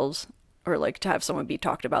themselves, or like to have someone be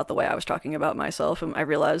talked about the way I was talking about myself. And I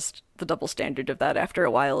realized the double standard of that after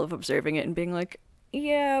a while of observing it and being like,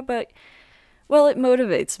 yeah, but, well, it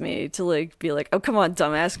motivates me to like be like, oh, come on,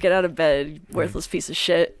 dumbass, get out of bed, worthless piece of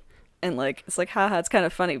shit. And like, it's like, haha, it's kind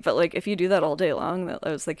of funny. But like, if you do that all day long, that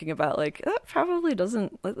I was thinking about, like, that's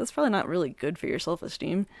probably not really good for your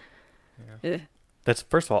self-esteem. Yeah. That's,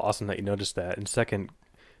 first of all, awesome that you noticed that. And second,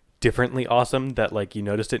 differently awesome that like you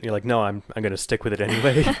noticed it and you're like, no, I'm gonna stick with it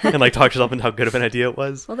anyway. And like talk yourself into how good of an idea it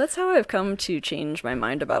was. Well, that's how I've come to change my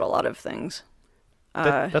mind about a lot of things.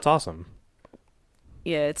 That's awesome.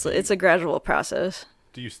 Yeah, it's a gradual process.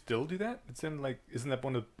 Do you still do that? Isn't that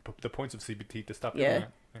one of the points of CBT, to stop doing Yeah.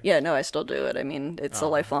 that? Yeah, no, I still do it. I mean, it's a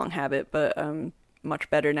lifelong habit, but I'm much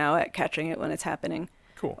better now at catching it when it's happening.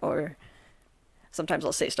 Cool. Or sometimes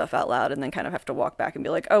I'll say stuff out loud and then kind of have to walk back and be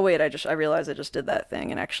like, oh, wait, I realized I just did that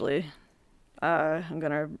thing. And actually, I'm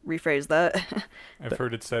going to rephrase that. I've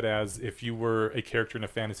heard it said as, if you were a character in a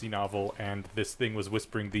fantasy novel and this thing was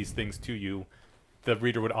whispering these things to you, the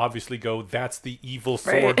reader would obviously go, that's the evil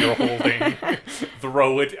sword you're holding.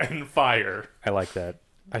 Throw it and fire. I like that.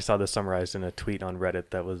 I saw this summarized in a tweet on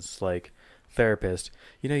Reddit that was like, therapist,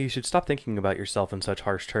 you should stop thinking about yourself in such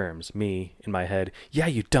harsh terms. Me, in my head, yeah,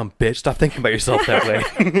 you dumb bitch, stop thinking about yourself that way.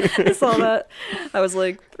 I saw that. I was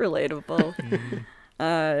like, relatable.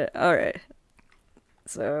 All right.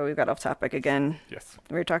 So we got off topic again. Yes.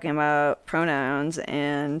 We were talking about pronouns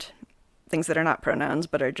and things that are not pronouns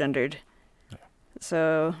but are gendered. Yeah.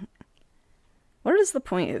 So what is the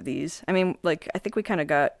point of these? I mean, like, I think we kind of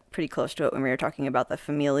got pretty close to it when we were talking about the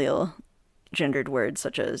familial gendered words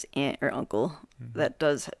such as aunt or uncle. That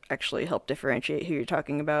does actually help differentiate who you're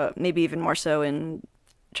talking about. Maybe even more so in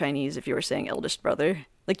Chinese if you were saying eldest brother.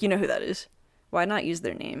 Like, you know who that is. Why not use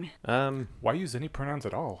their name? Why use any pronouns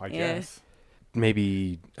at all, I guess?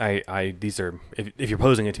 Maybe these are, if you're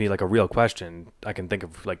posing it to me like a real question, I can think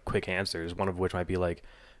of like quick answers, one of which might be like,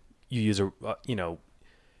 you use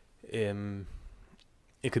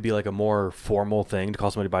it could be like a more formal thing to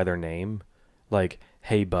call somebody by their name. Like,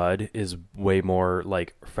 hey bud is way more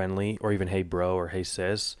like friendly, or even hey bro or hey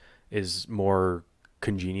sis is more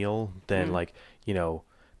congenial than like,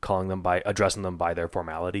 addressing them by their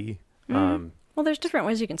formality. Well, there's different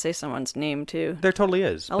ways you can say someone's name too. There totally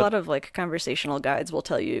is. A lot of like conversational guides will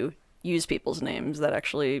tell you use people's names. That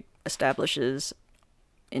actually establishes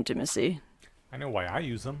intimacy. I know why I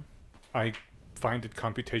use them. I find it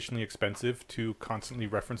computationally expensive to constantly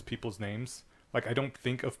reference people's names. Like, I don't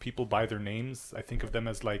think of people by their names. I think of them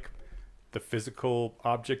as like the physical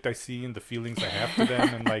object I see and the feelings I have for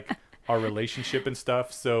them and like our relationship and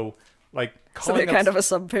stuff. So like, so they're kind of a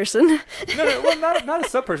sub person. Well, not a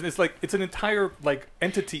sub person. It's like, it's an entire like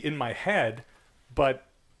entity in my head, but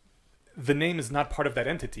the name is not part of that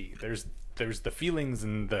entity. There's the feelings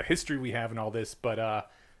and the history we have and all this, but I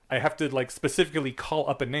have to like specifically call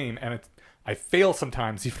up a name, and I fail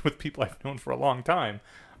sometimes even with people I've known for a long time.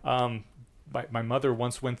 My mother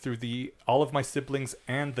once went through all of my siblings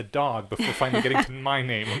and the dog before finally getting to my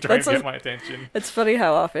name and trying to get my attention. It's funny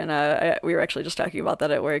how often we were actually just talking about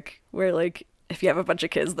that at work, where like if you have a bunch of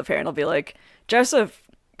kids, the parent will be like, Joseph,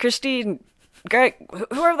 Christine, Greg,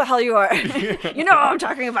 whoever the hell you are, you know what I'm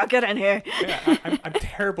talking about. Get in here. Yeah, I'm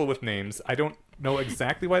terrible with names. I don't know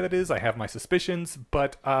exactly why that is. I have my suspicions,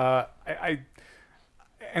 but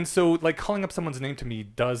and so like calling up someone's name to me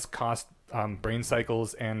does cost brain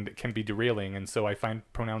cycles and can be derailing, and so I find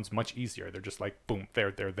pronouns much easier. They're just like, boom,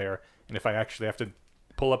 there. And if I actually have to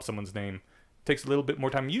pull up someone's name, it takes a little bit more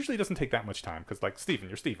time. Usually it doesn't take that much time, because like, Stephen,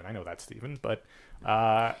 you're Stephen. I know that's Stephen, but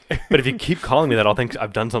but if you keep calling me that, I'll think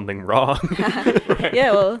I've done something wrong. Right.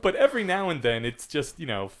 Yeah, well, but every now and then it's just,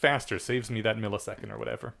 faster, saves me that millisecond or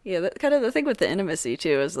whatever. Yeah, kind of the thing with the intimacy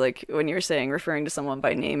too is like when you're saying referring to someone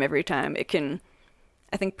by name every time, it can,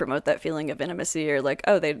 I think, promote that feeling of intimacy, or like,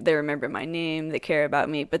 oh, they remember my name, they care about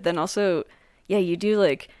me. But then also, yeah, you do,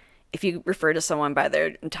 like, if you refer to someone by their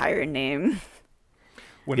entire name,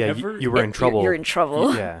 whenever you were in trouble. You're in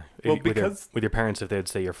trouble. Yeah. Well, with your parents, if they'd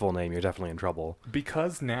say your full name, you're definitely in trouble.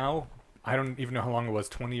 Because now, I don't even know how long it was,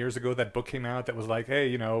 20 years ago, that book came out that was like,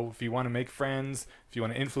 hey, if you want to make friends, if you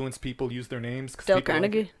want to influence people, use their names. Dale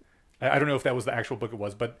Carnegie. I don't know if that was the actual book it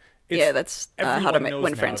was, but it's, Yeah, that's How to everyone knows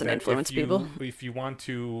Win now Friends and that Influence if you, People. If you want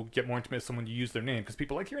to get more intimate with someone, you use their name because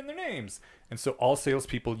people like hearing their names. And so all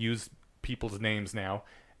salespeople use people's names now.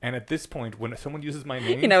 And at this point, when someone uses my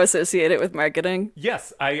name, You know, associate it with marketing.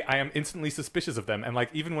 yes, I am instantly suspicious of them. And like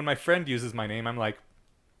even when my friend uses my name, I'm like,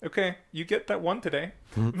 okay, you get that one today,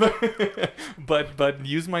 but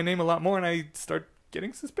use my name a lot more, and I start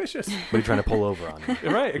getting suspicious. What are you trying to pull over on?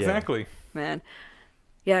 Right, exactly. Man.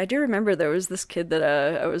 Yeah, I do remember there was this kid that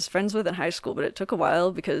I was friends with in high school, but it took a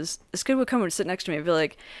while because this kid would come and sit next to me and be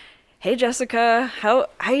like, "Hey Jessica, how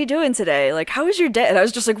you doing today? Like, how was your day?" And I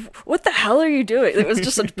was just like, "What the hell are you doing?" It was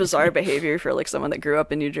just such bizarre behavior for like someone that grew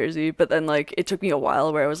up in New Jersey. But then like it took me a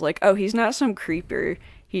while where I was like, "Oh, he's not some creeper.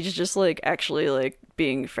 He's just like actually like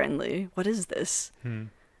being friendly. What is this?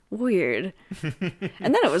 Weird."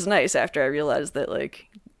 And then it was nice after I realized that like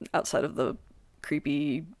outside of the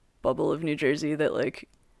creepy bubble of New Jersey that like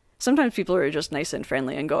sometimes people are just nice and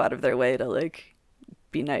friendly and go out of their way to like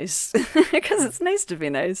be nice because it's nice to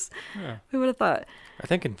be nice. Yeah. Who would have thought? I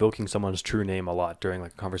think invoking someone's true name a lot during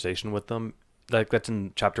like a conversation with them, like that's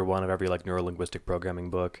in chapter 1 of every like neurolinguistic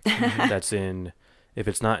programming book. That's in, if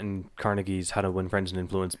it's not in Carnegie's How to Win Friends and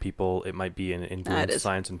Influence People, it might be in Influence is.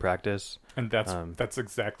 Science and Practice. And that's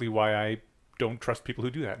exactly why I don't trust people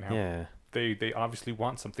who do that now. Yeah. They obviously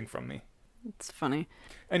want something from me. It's funny.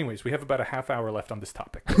 Anyways, we have about a half hour left on this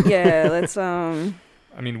topic. Yeah, let's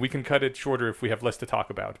I mean, we can cut it shorter if we have less to talk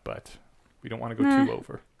about, but we don't want to go too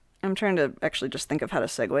over. I'm trying to actually just think of how to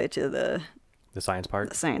segue to the The science part.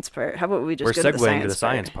 the science part. How about we just We're go to the segueing science to the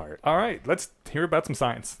science part. All right, let's hear about some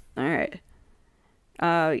science. All right.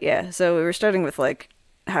 Yeah, so we were starting with like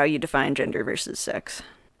how you define gender versus sex.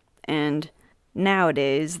 And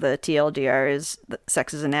nowadays the TLDR is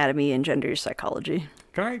sex's anatomy and gender's psychology.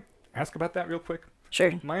 Can I ask about that real quick?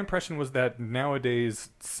 Sure. My impression was that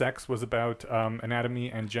nowadays sex was about anatomy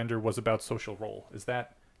and gender was about social role. Is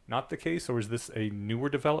that not the case, or is this a newer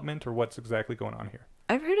development, or what's exactly going on here?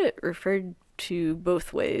 I've heard it referred to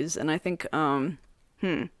both ways, and I think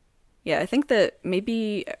yeah, I think that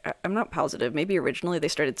maybe I'm not positive. Maybe originally they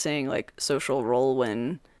started saying like social role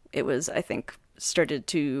when it was, I think,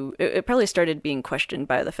 it probably started being questioned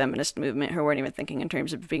by the feminist movement, who weren't even thinking in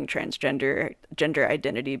terms of being transgender, gender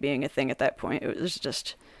identity being a thing at that point. It was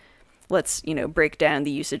just, let's, break down the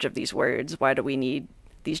usage of these words. Why do we need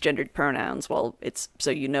these gendered pronouns? Well, it's so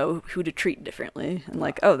you know who to treat differently. And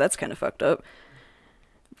like, oh, that's kind of fucked up.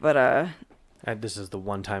 But And this is the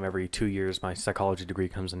one time every 2 years my psychology degree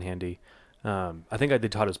comes in handy. I think I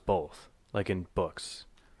did taught us both, like in books.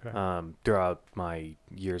 Okay. Throughout my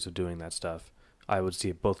years of doing that stuff, I would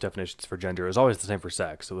see both definitions for gender. It was always the same for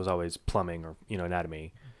sex. It was always plumbing or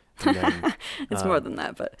anatomy. And then, it's more than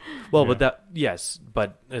that, but well, Yeah. but that yes,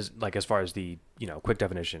 but as far as the quick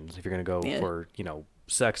definitions, if you're gonna go for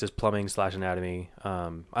sex is plumbing / anatomy.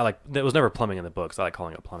 I like there was never plumbing in the books. I like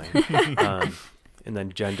calling it plumbing. And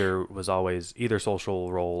then gender was always either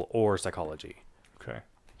social role or psychology. Okay.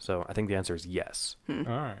 So I think the answer is yes. All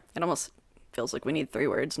right. it almost feels like we need 3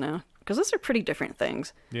 words now, because those are pretty different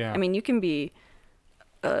things. Yeah. I mean, you can be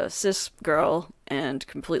a cis girl and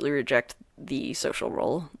completely reject the social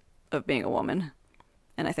role of being a woman,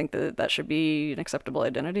 and I think that should be an acceptable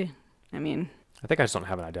identity. I mean, I think I just don't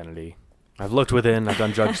have an identity. I've looked within. I've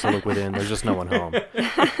done drugs to look within. There's just no one home.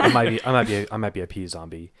 I might be a pea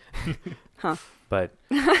zombie. Huh. But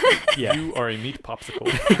yeah, You are a meat popsicle.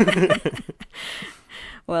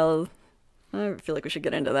 well, I feel like we should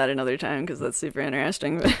get into that another time because that's super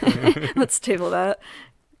interesting. But let's table that.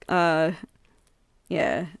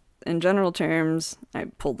 Yeah. In general terms, I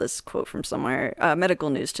pulled this quote from somewhere. Medical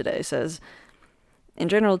News Today says, in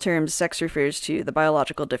general terms, sex refers to the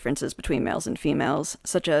biological differences between males and females,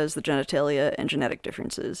 such as the genitalia and genetic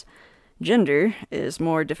differences. Gender is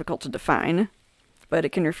more difficult to define, but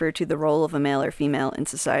it can refer to the role of a male or female in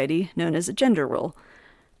society, known as a gender role,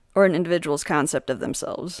 or an individual's concept of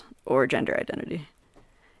themselves, or gender identity.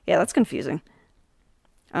 Yeah, that's confusing.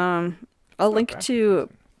 I'll link bad to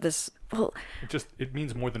this. Well, It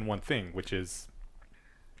means more than one thing, which is,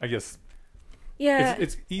 I guess, yeah.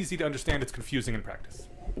 it's easy to understand. It's confusing in practice.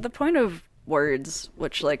 The point of words,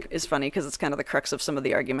 which like is funny because it's kind of the crux of some of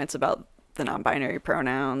the arguments about the non-binary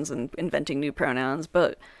pronouns and inventing new pronouns,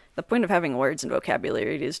 but the point of having words and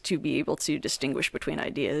vocabulary is to be able to distinguish between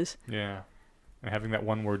ideas. Yeah. And having that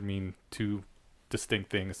one word mean two distinct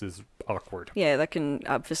things is awkward. Yeah, that can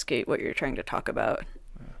obfuscate what you're trying to talk about.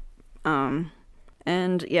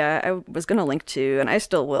 And yeah, I was going to link to, and I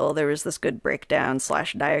still will, there was this good breakdown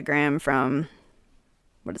 / diagram from,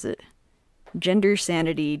 what is it?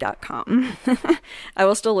 gendersanity.com. I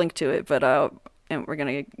will still link to it, but and we're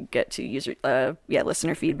gonna get to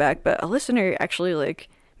listener feedback, but a listener actually like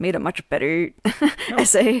made a much better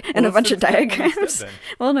essay and a bunch of diagrams.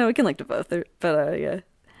 Well, no, we can link to both, but yeah.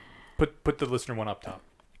 Put the listener one up top.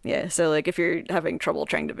 Yeah, so like if you're having trouble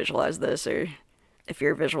trying to visualize this, or if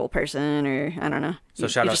you're a visual person, or I don't know. So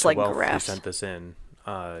shout out to Wealth who sent this in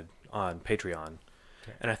on Patreon.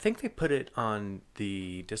 Okay. And I think they put it on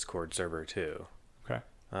the Discord server too. Okay.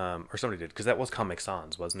 Or somebody did, because that was Comic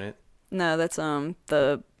Sans, wasn't it? No, that's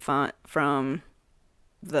the font from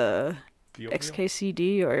the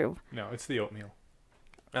XKCD, or no, it's the oatmeal.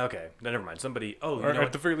 Okay, no, never mind. Somebody. Oh, or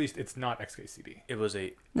at the very least, it's not XKCD. It was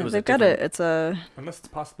a. No, they've got it. It's a. Unless it's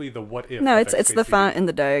possibly the what if. No, it's the font in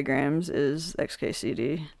the diagrams is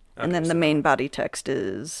XKCD, and then the main body text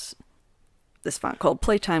is this font called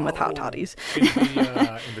Playtime with Hot Toddies.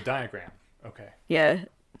 in the diagram. Okay. Yeah.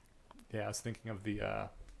 Yeah, I was thinking of the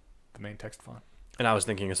main text font. And I was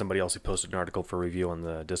thinking of somebody else who posted an article for review on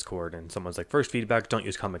the Discord, and someone's like, first feedback, don't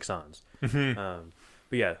use Comic Sans.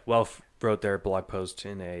 But yeah, Wealth wrote their blog post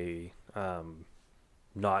in a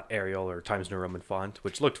not Arial or Times New Roman font,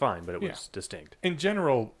 which looked fine, but it was distinct. In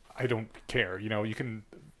general, I don't care.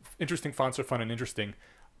 Interesting fonts are fun and interesting.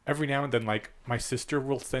 Every now and then, like, my sister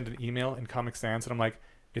will send an email in Comic Sans, and I'm like,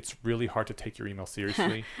 it's really hard to take your email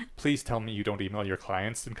seriously. Please tell me you don't email your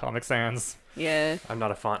clients in Comic Sans. Yeah. I'm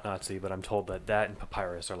not a font Nazi, but I'm told that and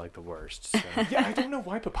Papyrus are like the worst. So. Yeah, I don't know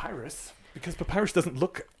why Papyrus. Because Papyrus doesn't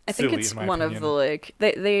look I think it's one of the, like,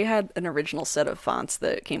 they had an original set of fonts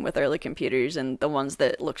that came with early computers, and the ones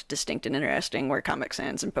that looked distinct and interesting were Comic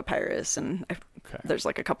Sans and Papyrus, and there's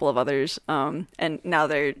like a couple of others. And now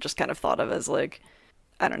they're just kind of thought of as, like,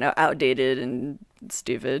 I don't know, outdated and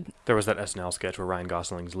stupid. There was that SNL sketch where Ryan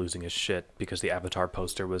Gosling's losing his shit because the Avatar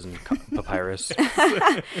poster was in Papyrus.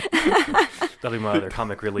 That'll be my other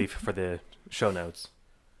comic relief for the show notes.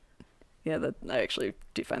 Yeah, I actually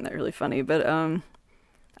do find that really funny, but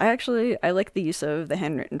I like the use of the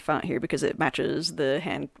handwritten font here because it matches the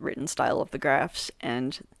handwritten style of the graphs,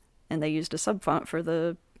 and they used a sub font for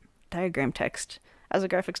the diagram text. As a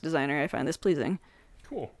graphics designer, I find this pleasing.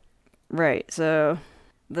 Cool. Right, so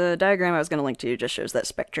the diagram I was going to link to just shows that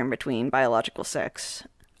spectrum between biological sex,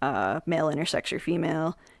 male, intersex, or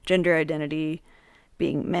female, gender identity,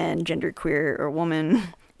 being men, genderqueer, or woman,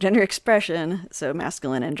 gender expression, so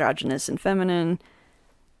masculine, androgynous, and feminine,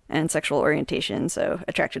 and sexual orientation, so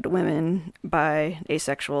attracted to women, bi,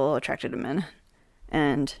 asexual, attracted to men.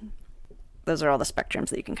 And those are all the spectrums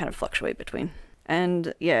that you can kind of fluctuate between.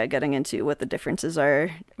 And yeah, getting into what the differences are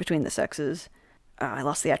between the sexes. I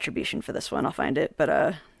lost the attribution for this one, I'll find it,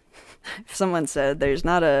 but someone said there's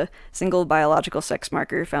not a single biological sex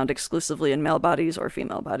marker found exclusively in male bodies or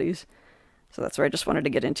female bodies. So that's where I just wanted to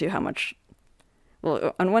get into how much.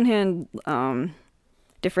 Well, on one hand,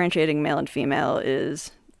 differentiating male and female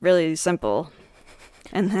is really simple,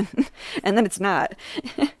 and then it's not.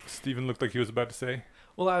 Steven looked like he was about to say.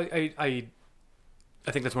 Well, I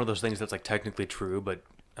think that's one of those things that's like technically true, but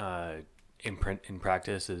in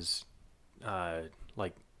practice is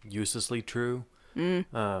like uselessly true.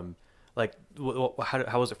 Like,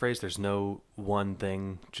 how was it phrased? There's no one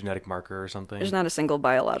thing, genetic marker or something. There's not a single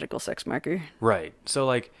biological sex marker. Right. So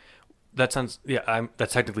like. That sounds,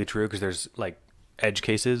 that's technically true because there's like edge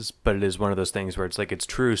cases, but it is one of those things where it's like, it's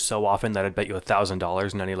true so often that I'd bet you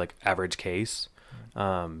 $1,000 in any like average case.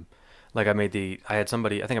 Like I had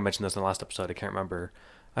somebody, I think I mentioned this in the last episode, I can't remember.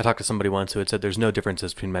 I talked to somebody once who had said there's no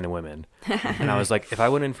differences between men and women. And I was like, if I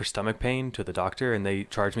went in for stomach pain to the doctor and they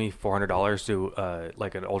charged me $400 to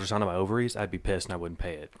like an ultrasound of my ovaries, I'd be pissed and I wouldn't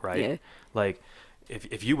pay it. Right. Yeah. Like,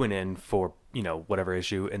 if you went in for, whatever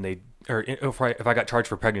issue and if I got charged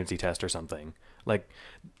for a pregnancy test or something, like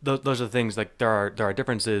those are the things, like there are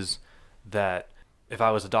differences that if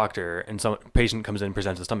I was a doctor and some patient comes in and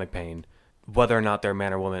presents with stomach pain, whether or not they're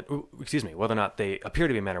man or woman, whether or not they appear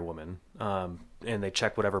to be man or woman, and they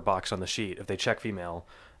check whatever box on the sheet, if they check female,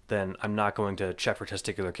 then I'm not going to check for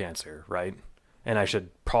testicular cancer, right? And I should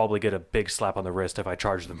probably get a big slap on the wrist if I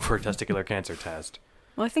charge them for a testicular cancer test.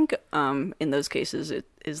 Well, I think in those cases, it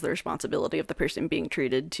is the responsibility of the person being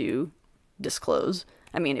treated to disclose.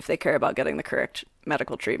 I mean, if they care about getting the correct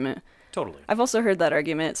medical treatment. Totally. I've also heard that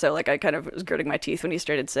argument, so like I kind of was gritting my teeth when you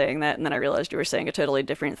started saying that, and then I realized you were saying a totally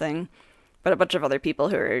different thing. But a bunch of other people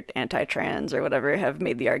who are anti-trans or whatever have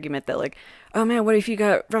made the argument that like, oh man, what if you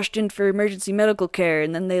got rushed in for emergency medical care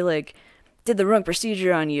and then they like did the wrong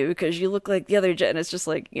procedure on you because you look like the other and it's just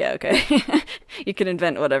like, yeah, okay. You can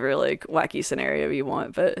invent whatever like wacky scenario you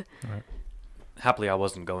want, but right. happily I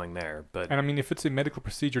wasn't going there. But And I mean, if it's a medical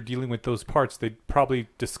procedure dealing with those parts, they'd probably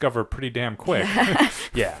discover pretty damn quick.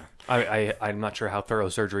 yeah, I'm not sure how thorough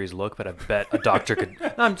surgeries look, but I bet a doctor could.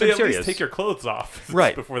 No, I'm They at serious. least take your clothes off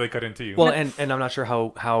Right. before they cut into you. Well, and I'm not sure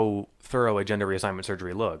how thorough a gender reassignment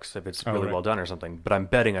surgery looks, if it's really right. well done or something. But I'm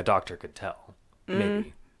betting a doctor could tell.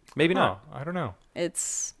 Maybe not. I don't know.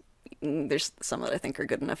 There's some that I think are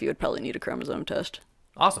good enough. You would probably need a chromosome test.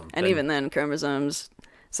 Awesome. And Then- even then, chromosomes.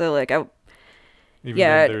 So, like, Even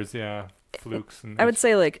Yeah, then there's flukes. And I would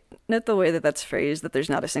say, like, not the way that that's phrased, that there's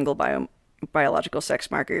not a single biological sex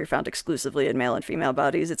marker found exclusively in male and female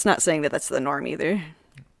bodies. It's not saying that that's the norm either.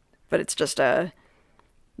 But it's just the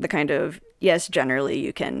kind of, yes, generally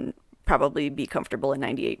you can probably be comfortable in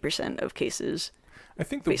 98% of cases. I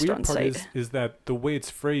think the based weird on part sight. is that the way it's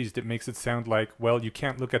phrased, it makes it sound like, well, you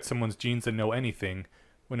can't look at someone's genes and know anything,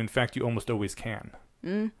 when in fact you almost always can.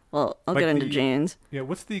 Well, I'll Like get into the- genes. Yeah,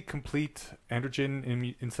 what's the complete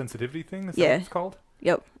androgen insensitivity thing? Is that Yeah. what it's called?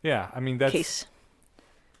 Yep. Yeah, I mean, that's... Case.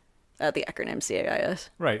 The acronym CAIS.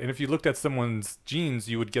 Right, and if you looked at someone's genes,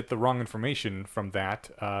 you would get the wrong information from that,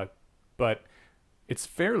 but it's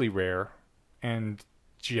fairly rare, and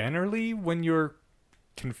generally, when you're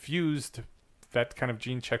confused, that kind of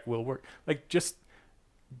gene check will work. Like, just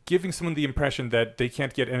giving someone the impression that they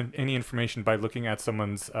can't get any information by looking at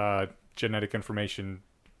someone's genetic information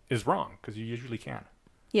is wrong, because you usually can.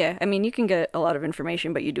 Yeah, I mean, you can get a lot of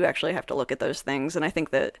information, but you do actually have to look at those things. And I think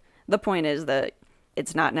that the point is that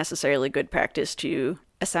it's not necessarily good practice to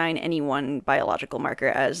assign any one biological marker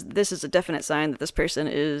as this is a definite sign that this person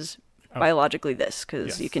is biologically this, because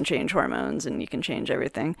Yes. you can change hormones and you can change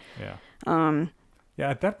everything. Yeah. Yeah,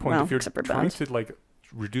 at that point, well, if you're except for trying bones. to, like,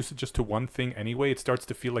 reduce it just to one thing anyway, it starts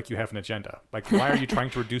to feel like you have an agenda. Like, why are you trying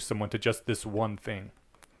to reduce someone to just this one thing?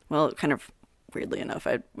 Well, kind of weirdly enough,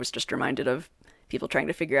 I was just reminded of people trying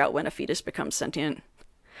to figure out when a fetus becomes sentient.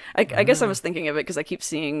 I guess I was thinking of it because I keep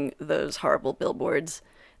seeing those horrible billboards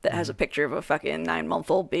that has a picture of a fucking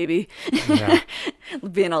 9-month-old baby Yeah.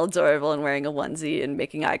 being all adorable and wearing a onesie and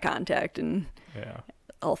making eye contact and Yeah.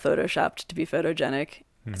 all photoshopped to be photogenic.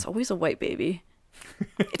 It's always a white baby.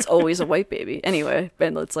 It's always a white baby. Anyway,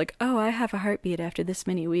 Ben, it's like, oh, I have a heartbeat after this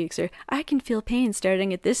many weeks, or I can feel pain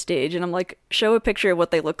starting at this stage. And I'm like, show a picture of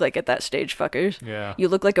what they look like at that stage, fuckers. Yeah. You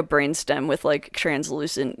look like a brainstem with, like,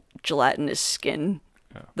 translucent, gelatinous skin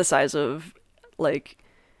the size of, like,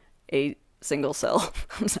 a single cell.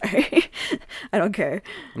 I'm sorry. I don't care.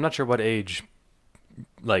 I'm not sure what age,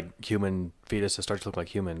 like, human fetuses start to look like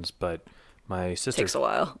humans, but my sister... Takes a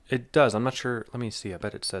while. It does. I'm not sure. Let me see. I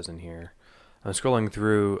bet it says in here. I'm scrolling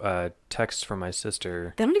through texts from my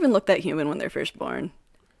sister. They don't even look that human when they're first born.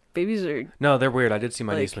 Babies are... No, they're weird. I did see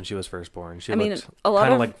my niece Like- when she was first born. She I mean, looked a lot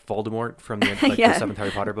kind of of- like Voldemort from the, like, Yeah. the 7th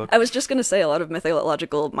Harry Potter book. I was just going to say a lot of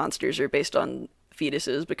mythological monsters are based on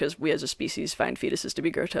fetuses because we as a species find fetuses to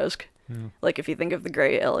be grotesque. Like, if you think of the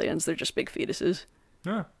gray aliens, they're just big fetuses.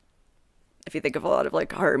 Yeah. If you think of a lot of,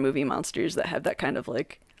 like, horror movie monsters that have that kind of,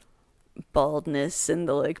 like, baldness and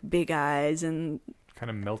the, like, big eyes and... Kind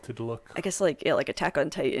of melted look. I guess, like, yeah, like Attack on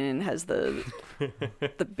Titan has the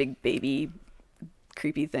the big baby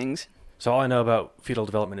creepy things. So all I know about fetal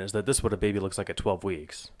development is that this is what a baby looks like at 12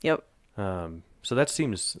 weeks. Yep. So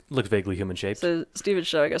that looks vaguely human shaped. So Steve would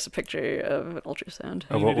show, I guess, a picture of an ultrasound.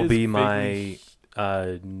 I mean, What it will is be vaguely-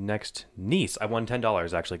 my next niece? I won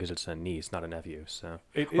 $10 actually because it's a niece, not a nephew. So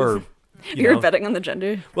It is. or you You're know, betting on the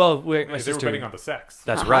gender? well, they my were sister. betting on the sex.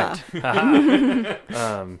 That's Haha.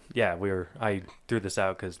 right. Yeah, I threw this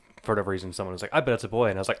out because for whatever reason someone was like, "I bet it's a boy,"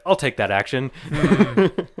 and I was like, "I'll take that action."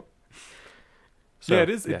 So, yeah, it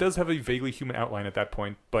is. It does have a vaguely human outline at that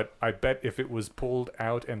point, but I bet if it was pulled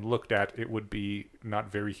out and looked at, it would be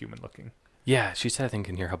not very human looking. Yeah, she said I think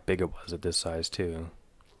in here how big it was at this size too,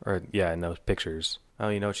 or yeah, in those pictures. Oh,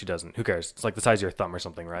 you know what? She doesn't. Who cares? It's like the size of your thumb or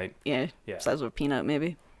something, right? Yeah. Yeah. Size of a peanut,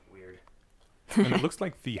 maybe. Weird. And it looks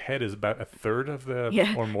like the head is about a third of the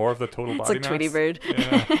Yeah. or more of the total It's body like mass. Tweety Bird.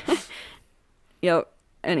 Yeah. Yep.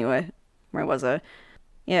 Anyway, where was I?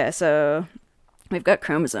 Yeah, so we've got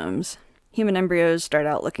chromosomes. Human embryos start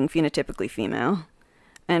out looking phenotypically female.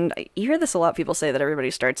 And you hear this a lot. People say that everybody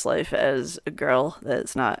starts life as a girl.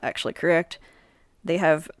 That's not actually correct. They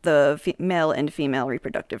have the male and female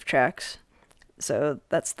reproductive tracts. So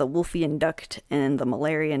that's the Wolffian duct and the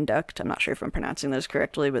Mullerian duct. I'm not sure if I'm pronouncing those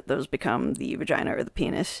correctly, but those become the vagina or the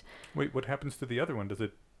penis. Wait, what happens to the other one? Does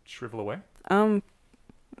it shrivel away? Men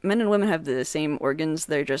and women have the same organs.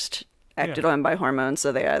 They're just acted on by hormones,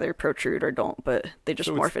 so they either protrude or don't, but they just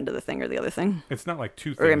So it's- morph into the thing or the other thing. It's not like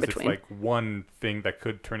two Or in things. It's between. like one thing that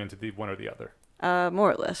could turn into the one or the other.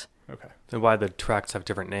 More or less. Okay. Then why the tracts have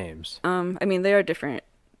different names? I mean, they are different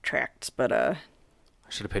tracts, but I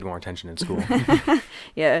should have paid more attention in school.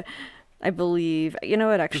 yeah, I believe, you know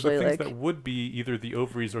what, Because the actually, things like, that would be either the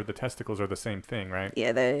ovaries or the testicles are the same thing, right?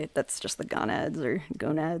 yeah, that's just the gonads or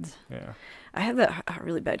gonads. Yeah. I have a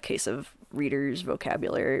really bad case of readers'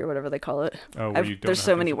 vocabulary or whatever they call it. Oh, where you don't There's know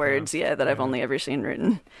so how many things are words, pronounced. that I've Yeah. only ever seen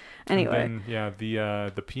written. Anyway, And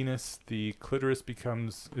then, the penis, the clitoris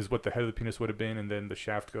is what the head of the penis would have been, and then the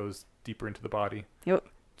shaft goes deeper into the body. yep.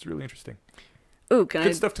 It's really interesting. Ooh, can Good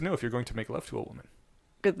I? stuff to know if you're going to make love to a woman.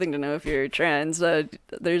 Good thing to know if you're trans.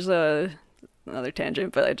 There's another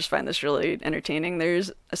tangent, but I just find this really entertaining.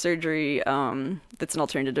 There's a surgery that's an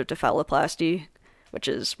alternative to phalloplasty, which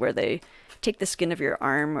is where they take the skin of your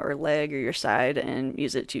arm or leg or your side and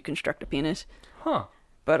use it to construct a penis. Huh.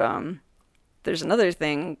 But there's another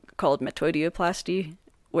thing called metoidioplasty,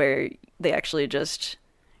 where they actually just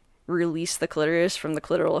release the clitoris from the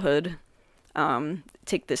clitoral hood,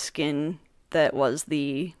 take the skin that was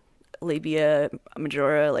the labia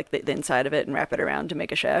majora, like the inside of it, and wrap it around to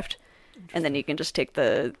make a shaft. And then you can just take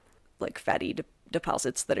the like fatty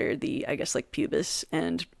deposits that are the, I guess, like pubis,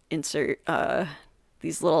 and insert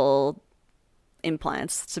these little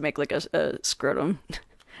implants to make like a scrotum.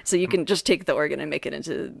 So you can just take the organ and make it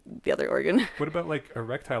into the other organ. What about like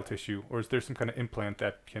erectile tissue, or is there some kind of implant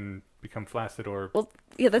that can become flaccid or? Well,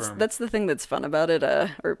 yeah, firm? that's the thing that's fun about it,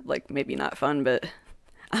 or like maybe not fun, but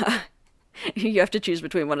you have to choose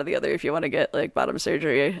between one or the other if you want to get like bottom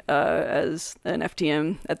surgery as an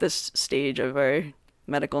FTM at this stage of our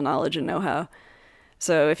medical knowledge and know-how.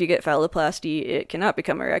 So if you get phalloplasty, it cannot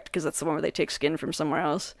become erect because that's the one where they take skin from somewhere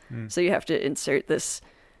else. So you have to insert this,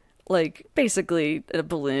 like, basically a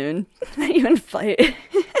balloon that you inflate.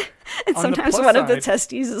 And On the sometimes plus one of the side-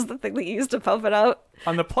 testes is the thing that you use to pump it out.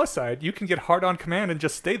 On the plus side, you can get hard on command and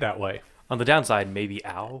just stay that way. On the downside, maybe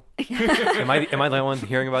ow. am I the one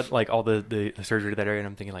hearing about like all the surgery to that area, and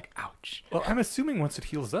I'm thinking like, ouch. Well, I'm assuming once it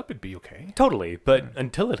heals up, it'd be okay. Totally, but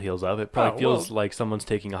until it heals up, it probably Oh, feels well- like someone's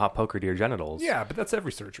taking a hot poker to your genitals. Yeah, but that's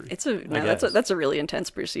every surgery. It's a guess. that's a really intense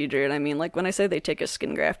procedure. And I mean, like, when I say they take a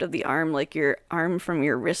skin graft of the arm, like your arm from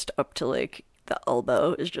your wrist up to like the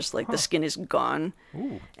elbow is just like the skin is gone.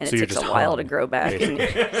 Ooh. And So it you're takes a just while to hung, grow back. And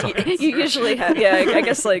you usually have, I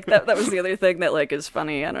guess like that was the other thing that like is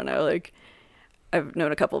funny. I don't know, like I've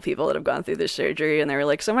known a couple of people that have gone through this surgery, and they were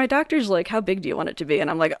like, so my doctor's like, how big do you want it to be? And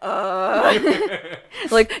I'm like,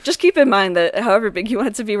 like, just keep in mind that however big you want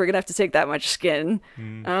it to be, we're going to have to take that much skin.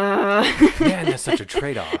 Man, that's such a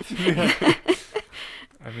trade-off.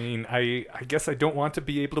 I mean, I guess I don't want to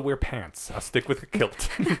be able to wear pants. I'll stick with a kilt.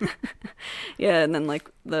 Yeah, and then like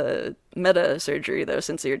the meta surgery, though,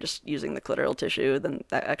 since you're just using the clitoral tissue, then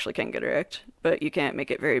that actually can get erect, but you can't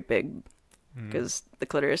make it very big because the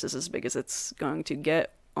clitoris is as big as it's going to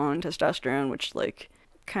get on testosterone, which like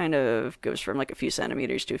kind of goes from like a few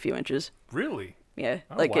centimeters to a few inches. Really? Yeah,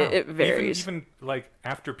 Oh, like wow. it varies. Even like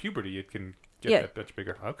after puberty, it can get Yeah. that much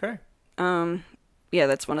bigger. Okay. Yeah,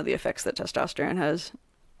 that's one of the effects that testosterone has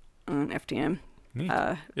on FTM. Neat.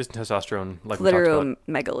 Isn't testosterone like we talked about?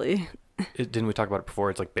 Clitoromegaly. Didn't we talk about it before?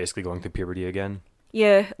 It's like basically going through puberty again.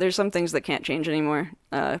 Yeah, there's some things that can't change anymore.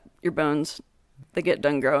 Your bones, they get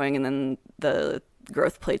done growing, and then the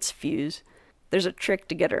growth plates fuse. There's a trick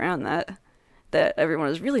to get around that everyone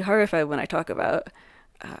is really horrified when I talk about.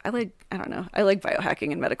 I like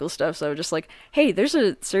biohacking and medical stuff, so just like, hey, there's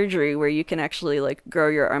a surgery where you can actually like grow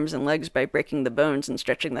your arms and legs by breaking the bones and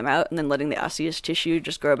stretching them out and then letting the osseous tissue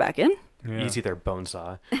just grow back in. Yeah. Easy there, bone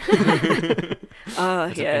saw. It's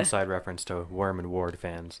an Yeah. inside reference to Worm and Ward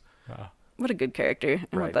fans. What a good character.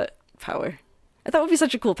 I Right. want that power. I thought it would be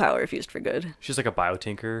such a cool power if used for good. She's like a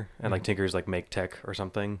biotinker, and like tinkers like make tech or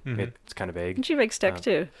something. It's kind of vague. And she makes tech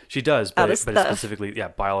too. She does, Out but, of but it's stuff. specifically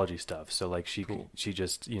biology stuff. So like she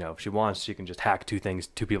just if she wants, she can just hack two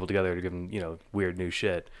people together to give them weird new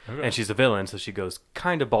shit. Okay. And she's a villain, so she goes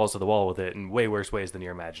kind of balls to the wall with it in way worse ways than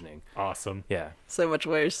you're imagining. Awesome. Yeah. So much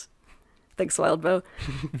worse. Thanks, Wildbow.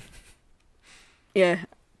 Yeah,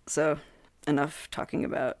 so enough talking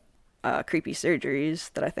about creepy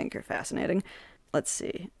surgeries that I think are fascinating. Let's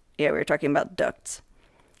see. Yeah, we were talking about ducts.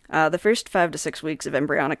 The first 5 to 6 weeks of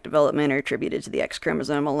embryonic development are attributed to the X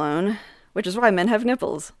chromosome alone, which is why men have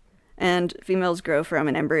nipples. And females grow from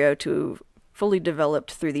an embryo to fully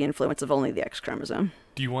developed through the influence of only the X chromosome.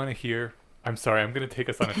 Do you want to hear? I'm sorry, I'm going to take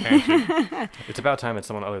us on a tangent. It's about time it's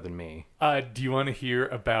someone other than me. Do you want to hear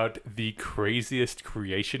about the craziest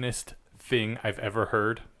creationist thing I've ever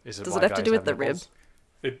heard? Is Does why it have to guys do with the nipples?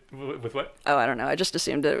 With what? Oh, I don't know. I just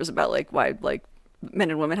assumed that it was about like why like men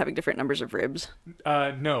and women having different numbers of ribs.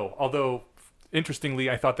 No, although interestingly,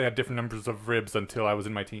 I thought they had different numbers of ribs until I was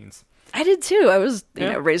in my teens. I did too. I was,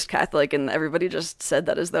 Yeah. raised Catholic, and everybody just said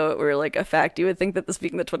that as though it were like a fact. You would think that this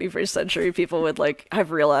being the 21st century, people would like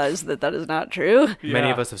have realized that that is not true. Many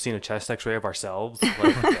Yeah. of us have seen a chest X-ray of ourselves.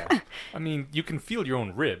 Like, yeah. I mean, you can feel your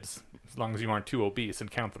own ribs as long as you aren't too obese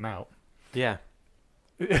and count them out. Yeah.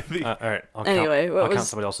 The- All right. Anyway, what I'll count was-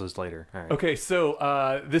 somebody else's later. All right. Okay,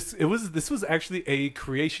 so this was actually a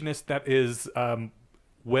creationist that is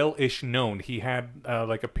well-ish known. He had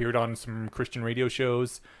like appeared on some Christian radio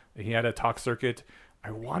shows. He had a talk circuit.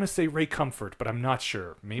 I want to say Ray Comfort, but I'm not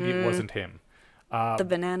sure. Maybe it wasn't him. The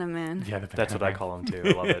Banana Man. Yeah, That's what I call him too.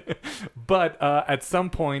 I love it. But at some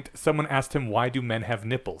point, someone asked him, "Why do men have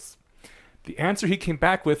nipples?" The answer he came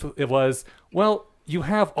back with it was, "Well, you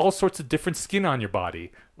have all sorts of different skin on your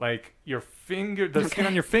body. Like your finger, the skin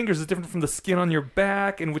on your fingers is different from the skin on your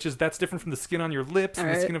back, and that's different from the skin on your lips and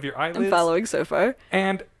the Alright. skin of your I'm eyelids. following so far.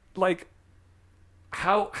 And like,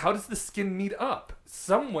 how does the skin meet up?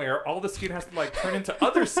 Somewhere, all the skin has to like turn into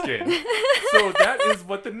other skin. So that is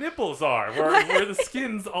what the nipples are, where the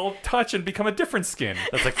skins all touch and become a different skin.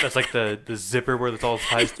 That's like the zipper where it's all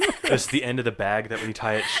tied. That's the end of the bag that when you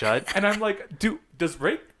tie it shut. And I'm like,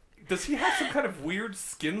 does he have some kind of weird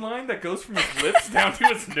skin line that goes from his lips down to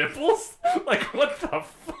his nipples? Like, what the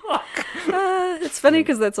fuck? It's funny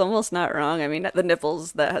because that's almost not wrong. I mean, the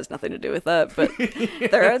nipples, that has nothing to do with that. But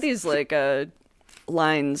there are these like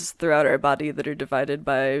lines throughout our body that are divided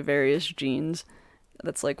by various genes.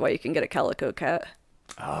 That's like why you can get a calico cat.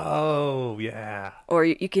 Oh, yeah. Or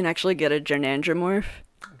you can actually get a gynandromorph.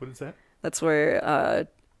 What is that? That's where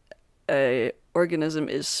a organism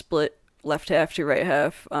is split left half to right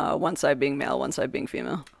half, one side being male, one side being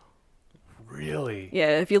female. Really?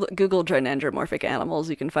 Yeah, if you Google gynandromorphic animals,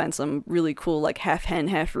 you can find some really cool, like half hen,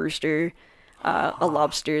 half rooster, a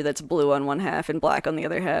lobster that's blue on one half and black on the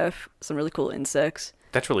other half, some really cool insects.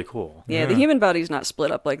 That's really cool. Yeah, the human body's not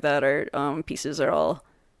split up like that. Our pieces are all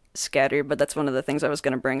scattered, but that's one of the things I was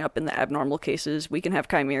going to bring up in the abnormal cases. We can have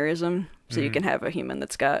chimerism, so you can have a human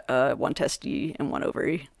that's got one testy and one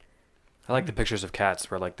ovary. I like the pictures of cats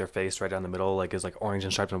where like their face right down the middle like is like orange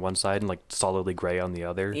and striped on one side and like solidly gray on the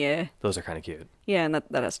other. Yeah. Those are kind of cute. Yeah, and that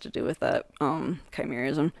has to do with that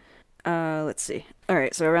chimerism. Let's see. All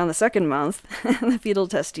right, so around the second month, the fetal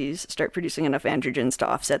testes start producing enough androgens to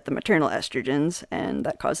offset the maternal estrogens, and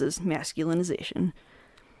that causes masculinization.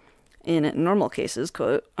 In normal cases,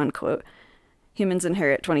 quote unquote, humans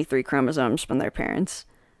inherit 23 chromosomes from their parents.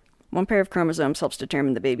 One pair of chromosomes helps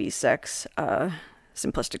determine the baby's sex.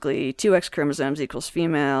 Simplistically, 2 X chromosomes equals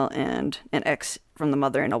female, and an X from the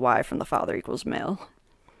mother and a Y from the father equals male.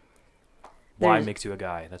 Y There's- makes you a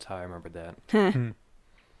guy. That's how I remembered that.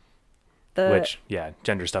 Which, yeah,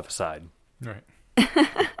 gender stuff aside. Right.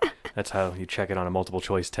 That's how you check it on a multiple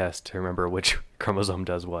choice test to remember which chromosome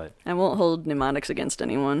does what. I won't hold mnemonics against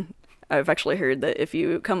anyone. I've actually heard that if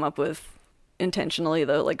you come up with intentionally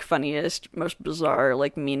the like funniest, most bizarre,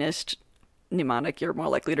 like meanest mnemonic, you're more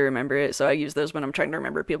likely to remember it. So I use those when I'm trying to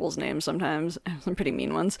remember people's names sometimes. Some pretty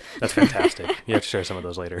mean ones. That's fantastic. You have to share some of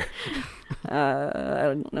those later. I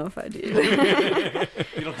don't know if I do.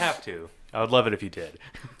 You don't have to. I would love it if you did.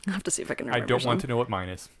 I'll have to see if I can I remember don't want some. to know what mine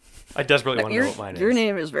is. I desperately want to your, know what mine is. Your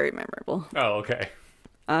name is very memorable. Oh, okay.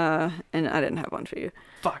 And I didn't have one for you.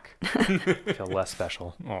 Fuck. I feel less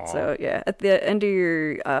special. Aw. So yeah, at the end of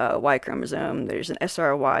your Y chromosome, there's an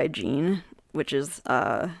SRY gene, which is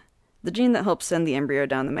the gene that helps send the embryo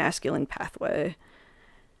down the masculine pathway.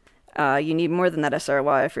 You need more than that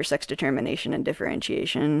SRY for sex determination and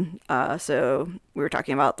differentiation. So we were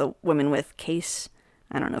talking about the women with CASE.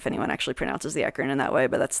 I don't know if anyone actually pronounces the acronym that way,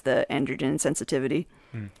 but that's the androgen sensitivity.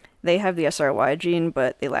 They have the SRY gene,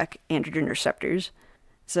 but they lack androgen receptors.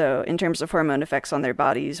 So in terms of hormone effects on their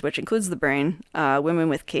bodies, which includes the brain, women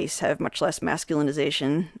with CASE have much less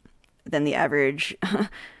masculinization than the average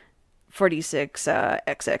 46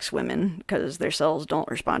 XX women, because their cells don't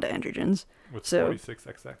respond to androgens. With so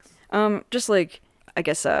 46XX. just like, I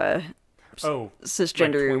guess, Oh,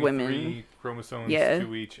 cisgender like 23 women. chromosomes, Yeah.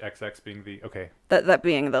 2 each, XX being the... Okay, That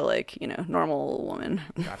being the, like, normal woman.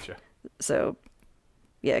 gotcha. So,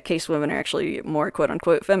 yeah, CASE women are actually more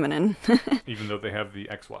quote-unquote feminine. Even though they have the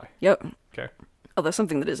XY. Yep. Okay. Although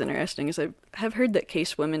something that is interesting is I have heard that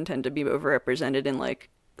CASE women tend to be overrepresented in, like,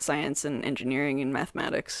 science and engineering and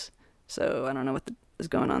mathematics. So I don't know what is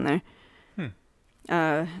going on there.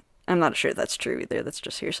 I'm not sure that's true either. That's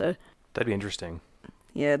just hearsay. That'd be interesting.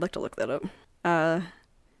 Yeah, I'd like to look that up.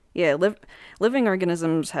 Yeah, living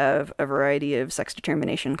organisms have a variety of sex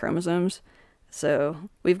determination chromosomes. So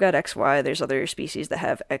we've got XY. There's other species that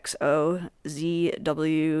have XO, Z,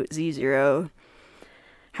 W, Z0.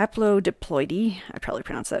 Haplodiploidy, I probably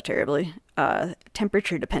pronounced that terribly.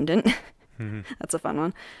 Temperature dependent. That's a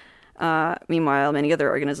fun one. Meanwhile, many other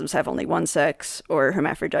organisms have only one sex, or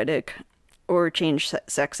hermaphroditic, or change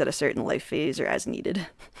sex at a certain life phase or as needed.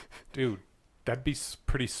 Dude, that'd be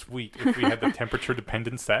pretty sweet if we had the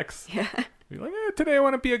temperature-dependent sex. Yeah. Be like, today I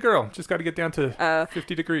want to be a girl. Just got to get down to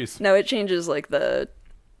 50 degrees. No, it changes like the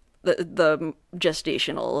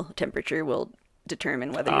gestational temperature will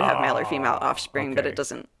determine whether you have male or female offspring, but okay. it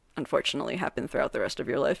doesn't unfortunately happen throughout the rest of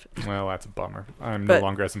your life. Well, that's a bummer. I'm no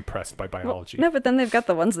longer as impressed by biology. No, but then they've got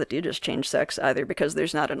the ones that do just change sex, either because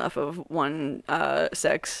there's not enough of one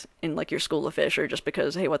sex in like your school of fish, or just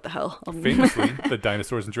because, hey, what the hell? Famously, the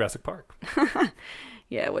dinosaurs in Jurassic Park.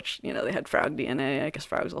 Yeah, which, they had frog DNA. I guess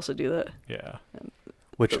frogs also do that. Yeah.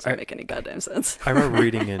 Which doesn't make any goddamn sense. I remember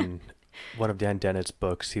reading in one of Dan Dennett's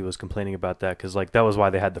books, he was complaining about that because like that was why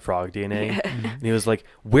they had the frog DNA. Yeah. And he was like,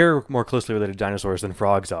 we're more closely related to dinosaurs than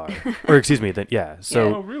frogs are. Or excuse me,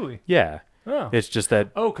 so Oh, really? yeah. Oh. It's just that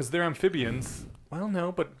Oh, because they're amphibians. Well,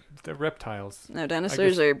 no, but they're reptiles. No,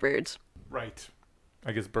 dinosaurs are birds. Right.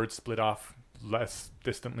 I guess birds split off less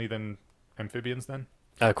distantly than amphibians then?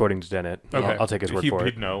 according to Dennett. Okay. I'll take his word for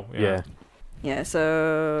it. He'd know. Yeah. Yeah,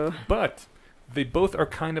 so... But they both are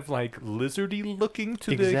kind of like lizardy looking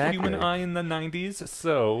to the Exactly. human eye in the 90s,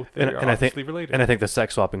 so they're And I think obviously related. And I think the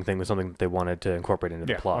sex swapping thing was something that they wanted to incorporate into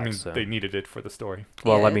the plot. I mean, so. they needed it for the story.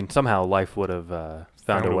 Well, Yeah. I mean, somehow life would have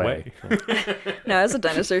found a way. No, as a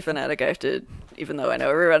dinosaur fanatic, I have to, even though I know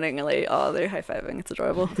we're running late, oh, they're high-fiving. It's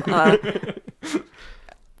adorable.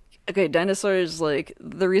 Okay, dinosaurs, like,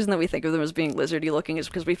 the reason that we think of them as being lizardy looking is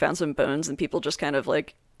because we found some bones and people just kind of,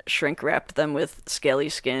 like, shrink wrapped them with scaly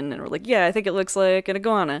skin and we're like, yeah, I think it looks like an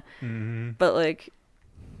iguana. Mm-hmm. But, like,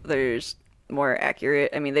 there's more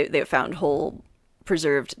accurate, I mean, they found whole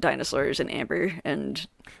preserved dinosaurs in amber, and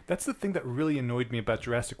That's the thing that really annoyed me about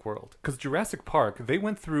Jurassic World. Because Jurassic Park, they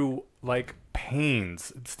went through, like,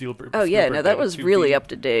 pains. oh yeah, no, that was really up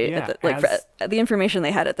to date. Yeah, The information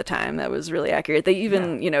they had at the time, that was really accurate. They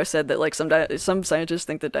even, said that like some scientists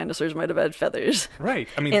think that dinosaurs might have had feathers. Right.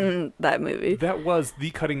 I mean, in that movie. that was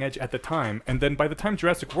the cutting edge at the time. And then by the time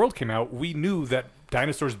Jurassic World came out, we knew that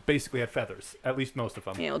dinosaurs basically had feathers. At least most of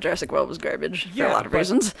them. Jurassic World was garbage for a lot of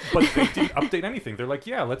reasons. But they didn't update anything. They're like,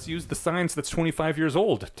 yeah, let's use the science that's 25 years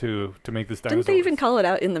old to make this dinosaur. Didn't they even call it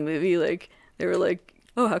out in the movie? Like, they were like,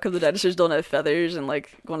 oh, how come the dinosaurs don't have feathers? And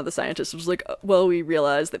like, one of the scientists was like, well, we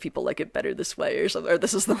realized that people like it better this way or something. Or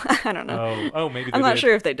this is the, I don't know. Oh, maybe they I'm not did.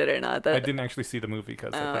 sure if they did or not. I didn't actually see the movie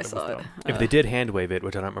because I thought it was dumb. If they did hand wave it,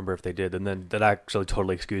 which I don't remember if they did, then that actually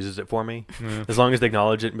totally excuses it for me. Yeah. As long as they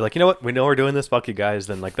acknowledge it and be like, you know what, we know we're doing this, fuck you guys,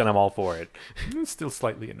 then I'm all for it. I'm still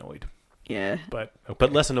slightly annoyed. Yeah. But okay.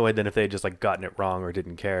 But less annoyed than if they had just like gotten it wrong or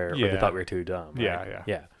didn't care or they Yeah. thought we were too dumb. Right?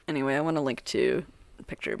 Yeah. Anyway, I want to link to a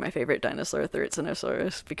picture of my favorite dinosaur,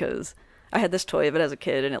 Thyrtanosaurus, because I had this toy of it as a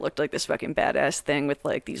kid, and it looked like this fucking badass thing with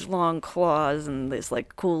like these long claws and this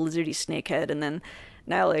like cool lizardy snake head. And then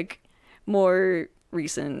now like more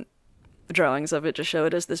recent drawings of it just show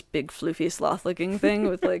it as this big floofy sloth looking thing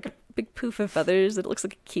with like big poof of feathers. It looks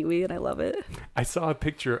like a kiwi, and I love it. I saw a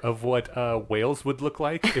picture of what whales would look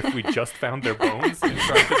like if we just found their bones and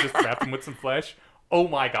tried to just wrap them with some flesh. Oh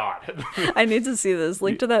my god. I need to see this.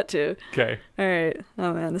 Link to that too. Okay. All right.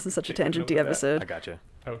 Oh man, this is such a Take a note tangenty of that. episode. I gotcha.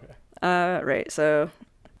 Okay. Right, so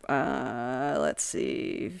let's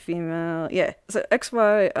see, female, yeah, so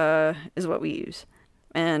XY is what we use,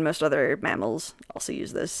 and most other mammals also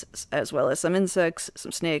use this, as well as some insects,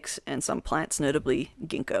 some snakes, and some plants, notably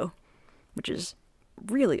ginkgo, which is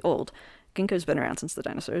really old. Ginkgo's been around since the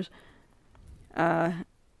dinosaurs.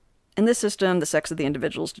 In this system, the sex of the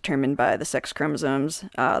individual is determined by the sex chromosomes.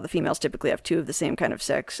 The females typically have two of the same kind of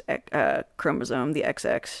sex chromosome, the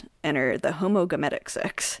XX, and are the homogametic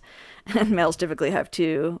sex. And males typically have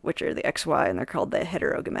two, which are the XY, and they're called the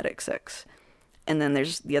heterogametic sex. And then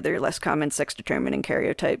there's the other less common sex-determining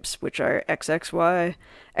karyotypes, which are XXY,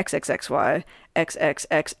 XXXY,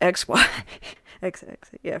 XXXXY, XX,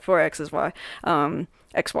 yeah, 4X is Y,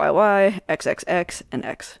 XYY, XXX, and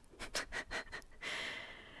X.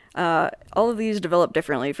 All of these develop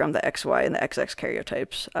differently from the XY and the XX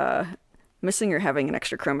karyotypes. Missing or having an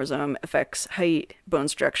extra chromosome affects height, bone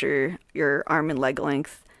structure, your arm and leg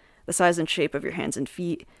length, the size and shape of your hands and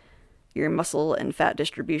feet, your muscle and fat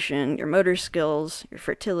distribution, your motor skills, your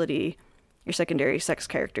fertility, your secondary sex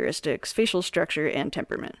characteristics, facial structure, and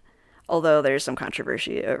temperament. Although there's some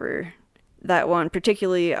controversy over that one,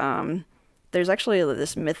 particularly, there's actually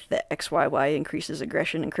this myth that XYY increases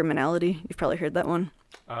aggression and criminality. You've probably heard that one.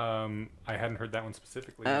 I hadn't heard that one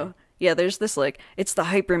specifically. Oh, No. Yeah, there's this, like, it's the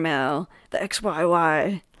hypermale, the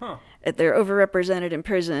XYY. Huh. They're overrepresented in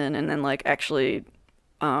prison, and then, like, actually,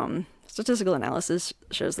 statistical analysis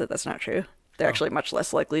shows that that's not true. They're actually much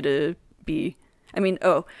less likely to be... I mean,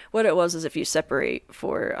 what it was is if you separate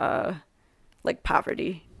for, like,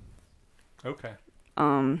 poverty. Okay.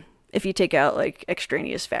 If you take out, like,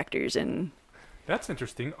 extraneous factors and That's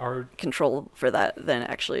interesting. control for that, then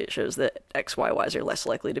actually it shows that XYYs are less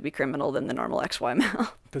likely to be criminal than the normal XY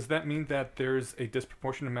male. Does that mean that there's a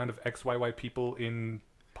disproportionate amount of XYY people in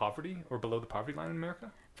poverty or below the poverty line in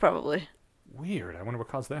America? Probably. Weird. I wonder what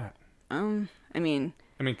caused that. I mean,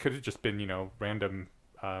 could it just been, random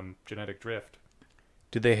genetic drift?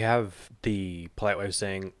 Do they have the polite way of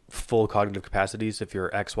saying full cognitive capacities if you're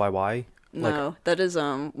XYY? no, that is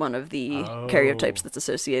one of the karyotypes that's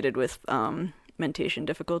associated with mentation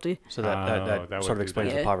difficulty. So that that sort of would explains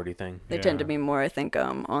be the that. poverty thing. They tend to be more, I think,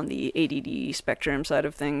 on the ADD spectrum side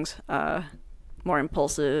of things, more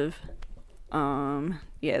impulsive.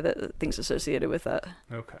 Things associated with that.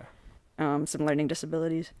 Okay. Some learning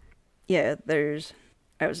disabilities. Yeah,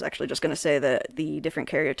 I was actually just going to say that the different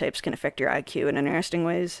karyotypes can affect your IQ in interesting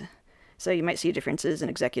ways. So you might see differences in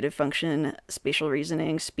executive function, spatial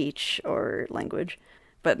reasoning, speech, or language,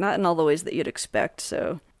 but not in all the ways that you'd expect.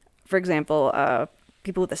 So, for example,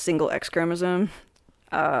 people with a single X chromosome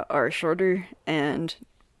are shorter,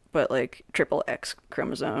 but like triple X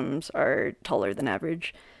chromosomes are taller than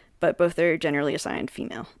average, but both are generally assigned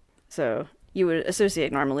female. So you would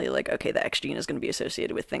associate normally, like, okay, the X gene is going to be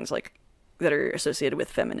associated with things like that are associated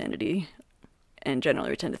with femininity, and generally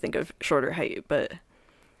we tend to think of shorter height, but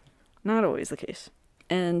not always the case.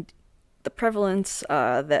 And the prevalence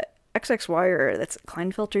that XXY, or that's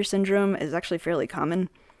Klinefelter syndrome, is actually fairly common.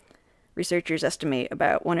 Researchers estimate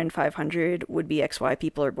about 1 in 500 would-be XY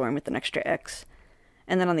people are born with an extra X.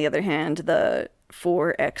 And then on the other hand, the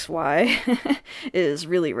 4XY is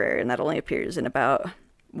really rare, and that only appears in about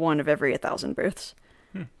 1 of every 1,000 births.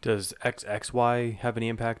 Does XXY have any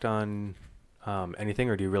impact on anything,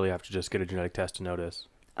 or do you really have to just get a genetic test to notice?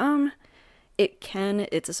 It can.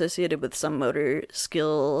 It's associated with some motor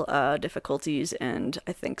skill difficulties, and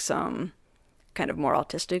I think some kind of more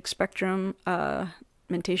autistic spectrum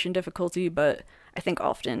mentation difficulty, but I think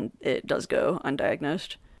often it does go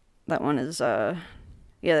undiagnosed. That one is,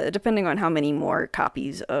 depending on how many more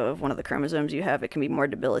copies of one of the chromosomes you have, it can be more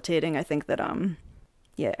debilitating. I think that,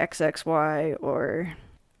 XXY or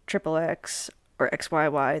triple X or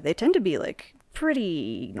XYY, they tend to be, like,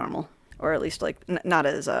 pretty normal, or at least, like, not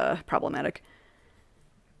as problematic.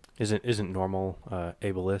 Isn't normal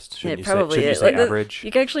ableist? Shouldn't Probably you say average?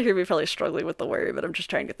 You can actually hear me probably struggling with the word, but I'm just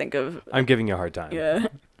trying to think of... I'm giving you a hard time. Yeah.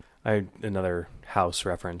 Another House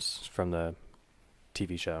reference from the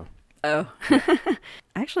TV show. Oh. I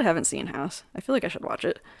actually haven't seen House. I feel like I should watch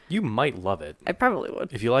it. You might love it. I probably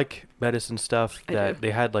would. If you like medicine stuff, I do.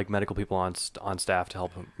 they had like medical people on staff to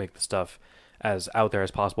help make the stuff as out there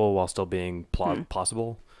as possible while still being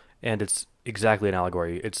possible. And it's exactly an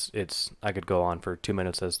allegory. It's I could go on for 2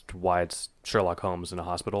 minutes as to why it's Sherlock Holmes in a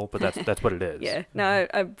hospital, but that's what it is. Yeah. No,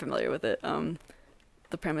 I'm familiar with it.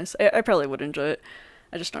 The premise. I probably would enjoy it.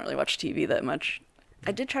 I just don't really watch TV that much.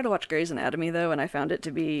 I did try to watch Grey's Anatomy, though, and I found it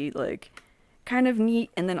to be, like, kind of neat,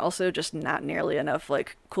 and then also just not nearly enough,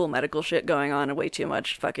 like, cool medical shit going on, and way too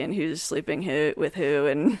much fucking who's sleeping with who,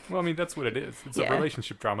 and... Well, I mean, that's what it is. It's a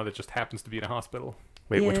relationship drama that just happens to be in a hospital.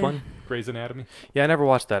 Wait, which one? Grey's Anatomy. Yeah, I never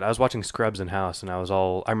watched that. I was watching Scrubs in House, and I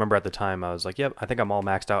remember at the time, I was like, yep, I think I'm all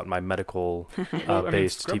maxed out in my medical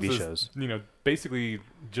based Scrubs TV is, shows. Basically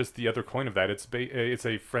just the other coin of that. It's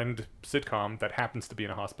a friend sitcom that happens to be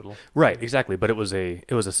in a hospital. Right, exactly. But it was a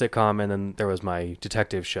sitcom, and then there was my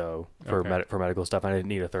detective show for for medical stuff. And I didn't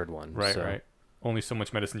need a third one. Right, so. right. Only so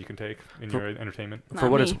much medicine you can take in your entertainment. For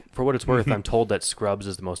what it's worth, I'm told that Scrubs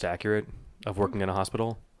is the most accurate of working in a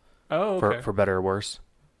hospital. Oh, okay. For better or worse.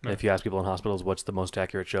 Right. If you ask people in hospitals what's the most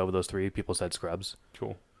accurate show of those three, people said Scrubs.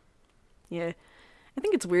 Cool. Yeah. I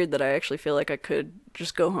think it's weird that I actually feel like I could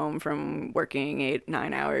just go home from working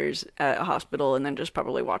 8-9 hours at a hospital and then just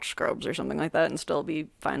probably watch Scrubs or something like that and still be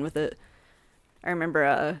fine with it. I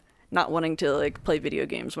remember not wanting to, like, play video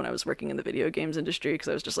games when I was working in the video games industry because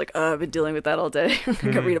I was just like, I've been dealing with that all day. I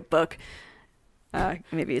could read a book.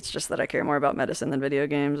 Maybe it's just that I care more about medicine than video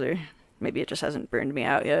games, or maybe it just hasn't burned me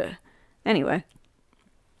out yet. Anyway.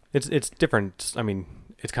 It's different. I mean,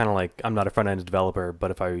 it's kind of like I'm not a front-end developer,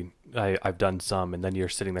 but if I've done some, and then you're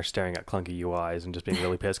sitting there staring at clunky UIs and just being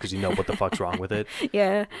really pissed because you know what the fuck's wrong with it.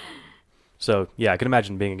 Yeah. So, yeah, I can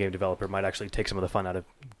imagine being a game developer might actually take some of the fun out of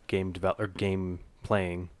game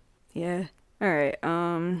playing. Yeah. All right.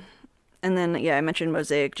 And then, I mentioned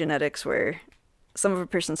mosaic genetics, where some of a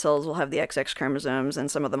person's cells will have the XX chromosomes,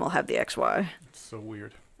 and some of them will have the XY. It's so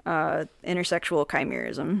weird. Intersexual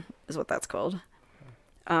chimerism is what that's called.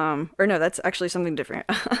 Or no, that's actually something different.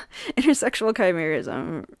 Intersexual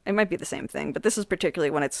chimerism, it might be the same thing, but this is particularly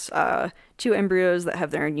when it's two embryos that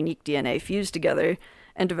have their own unique DNA fused together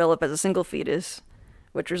and develop as a single fetus,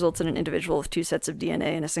 which results in an individual with two sets of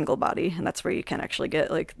DNA in a single body, and that's where you can actually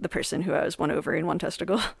get, like, the person who has one ovary and one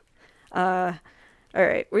testicle. All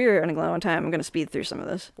right, we're running low on time. I'm going to speed through some of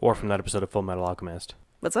this. Or from that episode of Full Metal Alchemist.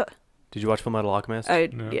 What's that? Did you watch Full Metal Alchemist?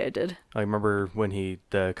 No. Yeah, I did. I remember when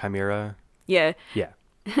the Chimera. Yeah. Yeah.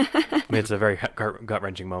 I mean, it's a very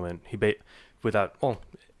gut-wrenching moment.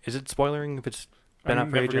 Is it spoiling if it's been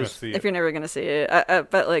out for ages? If you're never gonna see it,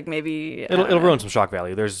 but like maybe it'll ruin some shock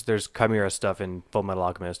value. There's Chimera stuff in Full Metal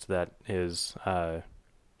Alchemist that is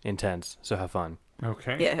intense. So have fun.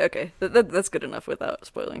 Okay. Yeah. Okay. That's good enough without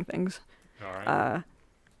spoiling things. All right.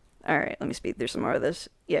 All right. Let me speed through some more of this.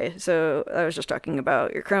 Yeah. So I was just talking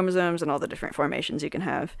about your chromosomes and all the different formations you can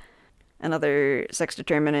have. Another sex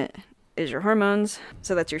determinant is your hormones.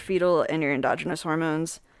 So that's your fetal and your endogenous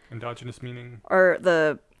hormones. Endogenous meaning? I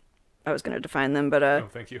was going to define them, but oh,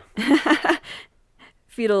 thank you.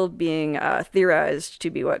 Fetal being theorized to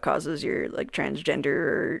be what causes your like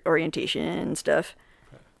transgender orientation and stuff,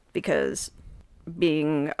 because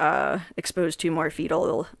being exposed to more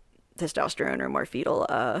fetal testosterone or more fetal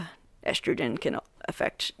estrogen can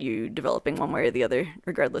affect you developing one way or the other,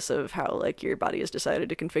 regardless of how like your body has decided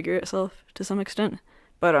to configure itself to some extent.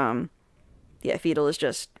 But yeah, fetal is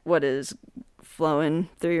just what is flowing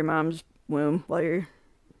through your mom's womb while you're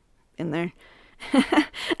in there.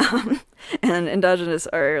 And endogenous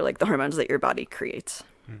are like the hormones that your body creates.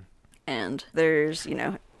 And there's,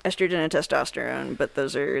 estrogen and testosterone, but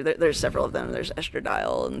there's several of them. There's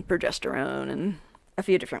estradiol and progesterone and a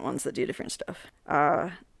few different ones that do different stuff.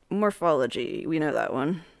 Morphology, we know that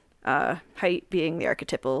one. Height being the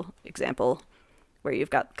archetypal example, where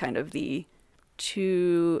you've got kind of the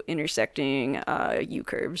two intersecting U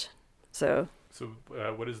curves. So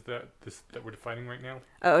what is that we're defining right now?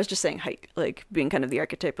 I was just saying height, like being kind of the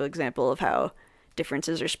archetypal example of how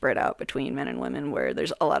differences are spread out between men and women, where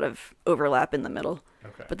there's a lot of overlap in the middle.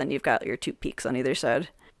 Okay. But then you've got your two peaks on either side.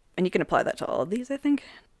 And you can apply that to all of these, I think.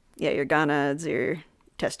 Yeah, your gonads, your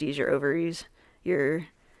testes, your ovaries, your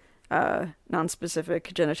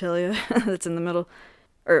non-specific genitalia that's in the middle.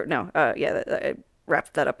 Or no, I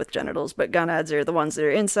wrapped that up with genitals, but gonads are the ones that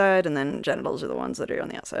are inside, and then genitals are the ones that are on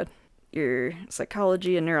the outside. Your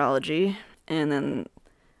psychology and neurology, and then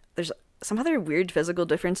there's some other weird physical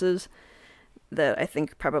differences that I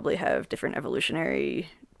think probably have different evolutionary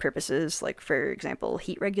purposes, like, for example,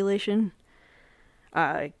 heat regulation,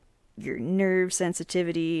 your nerve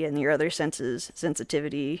sensitivity and your other senses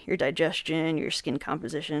sensitivity, your digestion, your skin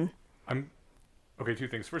composition. Okay, two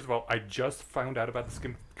things. First of all, I just found out about the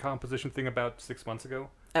skin composition thing about 6 months ago.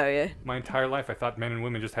 Oh, yeah? My entire life, I thought men and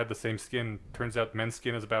women just had the same skin. Turns out men's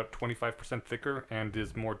skin is about 25% thicker and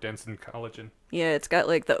is more dense in collagen. Yeah, it's got,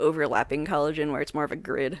 like, the overlapping collagen where it's more of a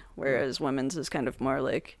grid, whereas women's is kind of more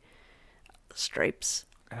like stripes.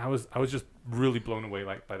 And I was just really blown away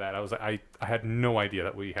by that. I had no idea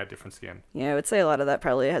that we had different skin. Yeah, I would say a lot of that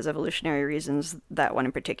probably has evolutionary reasons. That one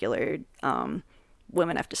in particular,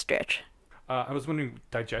 women have to stretch. I was wondering,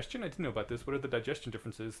 digestion? I didn't know about this. What are the digestion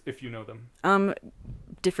differences, if you know them?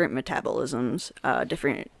 Different metabolisms,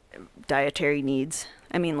 different dietary needs.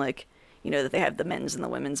 I mean, like, that they have the men's and the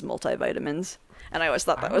women's multivitamins. And I always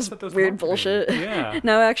thought that was weird bullshit. Yeah.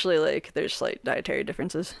 No, actually, like, there's slight dietary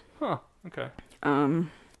differences. Huh, okay.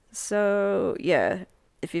 So, yeah,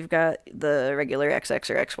 if you've got the regular XX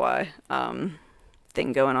or XY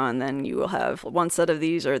thing going on, then you will have one set of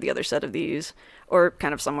these or the other set of these, or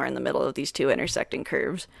kind of somewhere in the middle of these two intersecting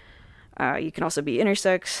curves. You can also be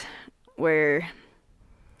intersex, where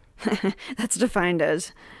that's defined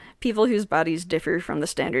as people whose bodies differ from the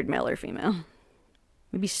standard male or female.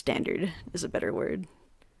 Maybe standard is a better word.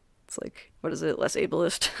 It's like, what is it, less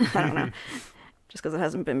ableist? I don't know. Just because it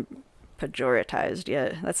hasn't been pejoratized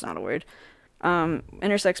yet. That's not a word.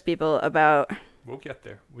 Intersex people about... We'll get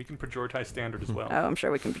there. We can pejoratize standard as well. Oh, I'm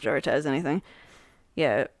sure we can pejoratize anything.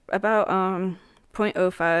 Yeah, about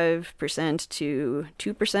 0.05% to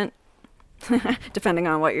 2%, depending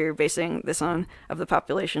on what you're basing this on, of the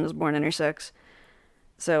population is born intersex.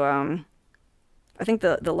 So I think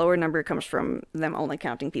the lower number comes from them only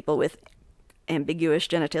counting people with ambiguous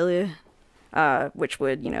genitalia, which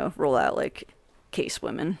would, rule out like case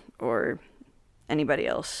women or anybody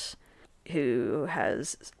else who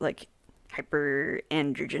has like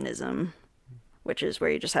hyperandrogenism, which is where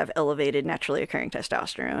you just have elevated naturally occurring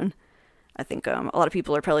testosterone. I think a lot of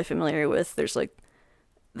people are probably familiar with. There's like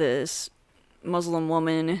this Muslim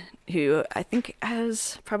woman who I think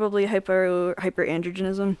has probably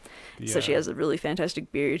hyperandrogenism. So she has a really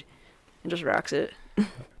fantastic beard and just rocks it.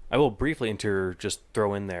 I will briefly just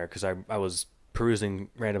throw in there, because I was perusing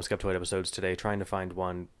random Skeptoid episodes today, trying to find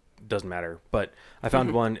one. Doesn't matter, but I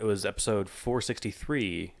found one. It was episode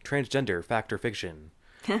 463, Transgender Fact or Fiction.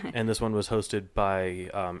 And this one was hosted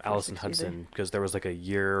by Allison Hudson, because there was like a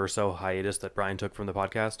year or so hiatus that Brian took from the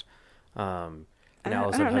podcast. And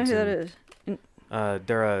Allison I don't know who that is.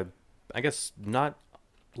 They're I guess not,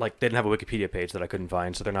 like, they didn't have a Wikipedia page that I couldn't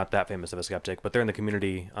find, so they're not that famous of a skeptic, but they're in the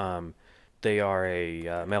community. They are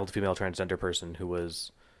a male to female transgender person who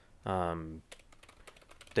was,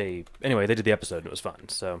 they did the episode and it was fun.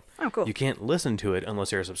 So cool. You can't listen to it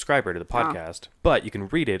unless you're a subscriber to the podcast, but you can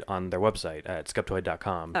read it on their website at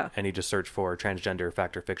skeptoid.com, and you just search for Transgender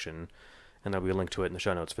Fact or Fiction, and there'll be a link to it in the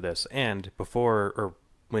show notes for this. And before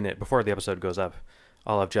the episode goes up,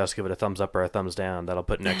 I'll have Jess give it a thumbs up or a thumbs down that I'll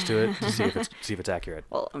put next to it to see if it's accurate.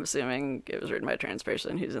 Well, I'm assuming it was written by a trans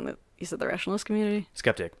person who's in the rationalist community?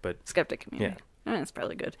 Skeptic community. Yeah. That's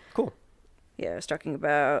probably good. Cool. Yeah, I was talking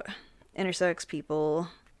about intersex people.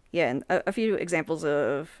 Yeah, and a few examples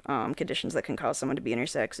of conditions that can cause someone to be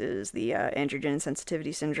intersex is the androgen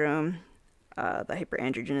sensitivity syndrome, the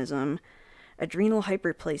hyperandrogenism, adrenal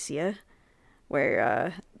hyperplasia,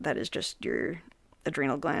 where that is just your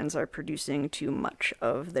adrenal glands are producing too much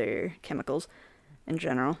of their chemicals in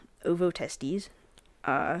general, ovotestes,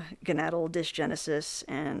 gonadal dysgenesis,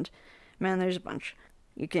 and man, there's a bunch.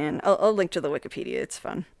 I'll link to the Wikipedia, it's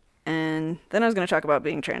fun. And then I was going to talk about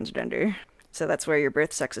being transgender. So that's where your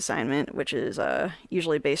birth sex assignment, which is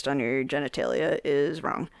usually based on your genitalia, is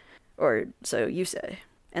wrong. Or so you say.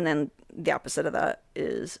 And then the opposite of that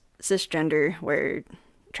is cisgender, where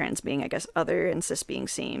trans being, I guess, other, and cis being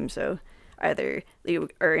same. So either you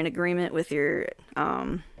are in agreement with your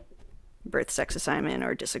birth sex assignment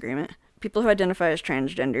or disagreement. People who identify as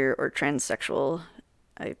transgender or transsexual,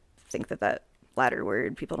 I think that latter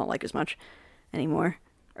word people don't like as much anymore,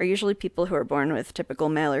 are usually people who are born with typical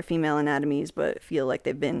male or female anatomies but feel like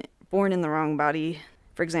they've been born in the wrong body.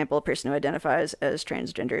 For example, a person who identifies as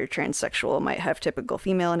transgender or transsexual might have typical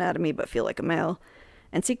female anatomy but feel like a male,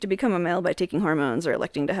 and seek to become a male by taking hormones or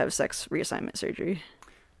electing to have sex reassignment surgery.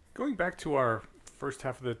 Going back to our first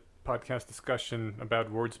half of the podcast discussion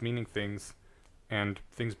about words meaning things and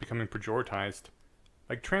things becoming pejoratized,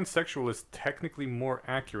 like transsexual is technically more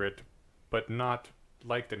accurate, but not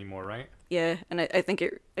liked anymore, right? Yeah, and I think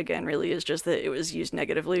it, again, really is just that it was used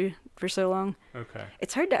negatively for so long. Okay.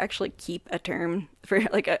 It's hard to actually keep a term for,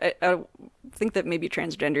 like, I think that maybe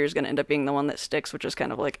transgender is going to end up being the one that sticks, which is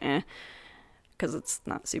kind of like, because it's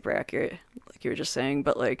not super accurate, like you were just saying,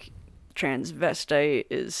 but, like, transvestite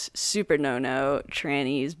is super no-no,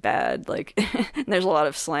 tranny is bad, like, and there's a lot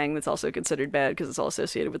of slang that's also considered bad because it's all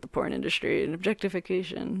associated with the porn industry and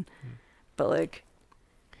objectification, but, like...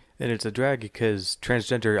 And it's a drag because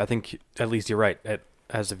transgender, I think, at least you're right,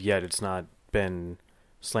 as of yet, it's not been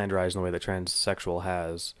slanderized in the way that transsexual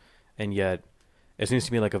has, and yet it seems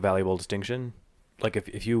to me like a valuable distinction. Like,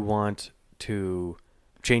 if you want to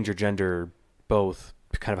change your gender, both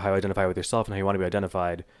kind of how you identify with yourself and how you want to be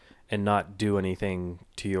identified, and not do anything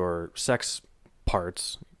to your sex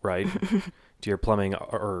parts, right? To your plumbing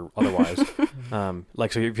or otherwise.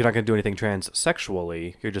 Like, so if you're not going to do anything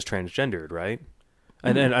transsexually, you're just transgendered, right?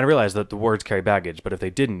 And I realize that the words carry baggage, but if they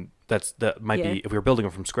didn't, that might be, if we were building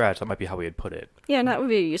them from scratch, that might be how we would put it. Yeah, and that would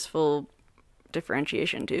be a useful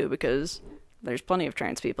differentiation too, because there's plenty of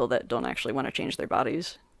trans people that don't actually want to change their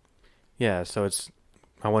bodies. Yeah, so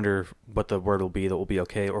I wonder what the word will be that will be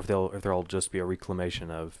okay, or if there'll just be a reclamation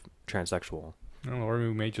of transsexual. Well, or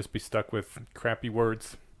we may just be stuck with crappy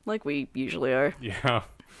words. Like we usually are. Yeah.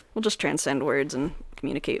 We'll just transcend words and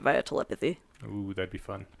communicate via telepathy. Ooh, that'd be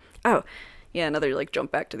fun. Oh, yeah, another, like,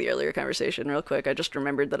 jump back to the earlier conversation real quick. I just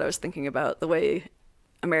remembered that I was thinking about the way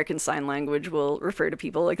American Sign Language will refer to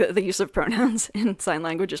people, like the use of pronouns in sign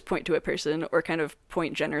language is point to a person or kind of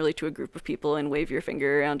point generally to a group of people and wave your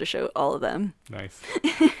finger around to show all of them. Nice.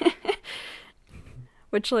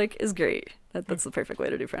 Which, like, is great. That's the perfect way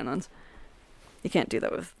to do pronouns. You can't do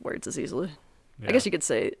that with words as easily. Yeah. I guess you could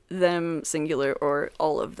say them, singular, or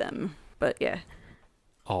all of them. But, yeah.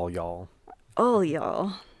 All y'all. All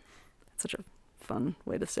y'all. Such a fun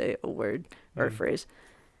way to say a word or a phrase.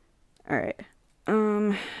 All right.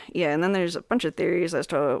 Yeah, and then there's a bunch of theories as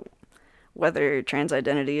to whether trans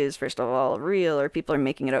identity is, first of all, real or people are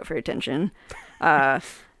making it up for attention. I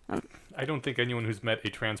don't think anyone who's met a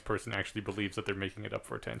trans person actually believes that they're making it up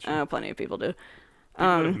for attention. Plenty of people do.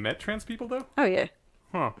 People that have met trans people, though? Oh, yeah.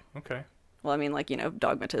 Huh, okay. well, I mean, like,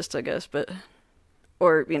 dogmatists, I guess, but,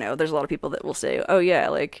 or, there's a lot of people that will say, oh yeah,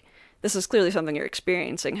 like, this is clearly something you're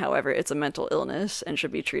experiencing. However, it's a mental illness and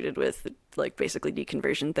should be treated with, like, basically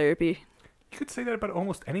deconversion therapy. You could say that about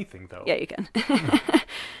almost anything, though. Yeah, you can.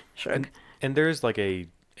 Shrug. And there is like a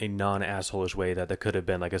non-assholish way that could have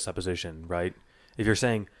been like a supposition, right? If you're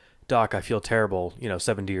saying, Doc, I feel terrible,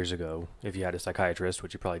 70 years ago, if you had a psychiatrist,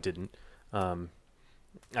 which you probably didn't,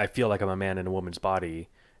 I feel like I'm a man in a woman's body,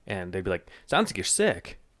 and they'd be like, sounds like you're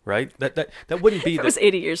sick, right? That wouldn't be... If it was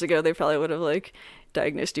 80 years ago, they probably would have, like,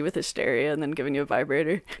 diagnosed you with hysteria and then given you a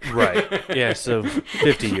vibrator. Right. Yeah, so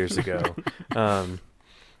 50 years ago.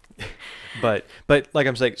 But like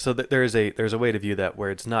I'm saying, so there's a way to view that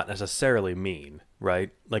where it's not necessarily mean, right?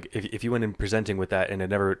 Like if you went in presenting with that and it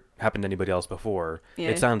never happened to anybody else before,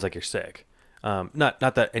 it sounds like you're sick. Not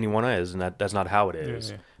that anyone is, and that's not how it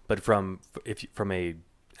is. Yeah. But from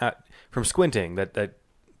squinting, that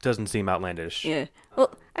doesn't seem outlandish. Yeah.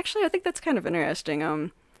 Well, actually, I think that's kind of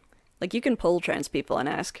interesting. Like you can poll trans people and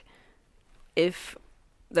ask if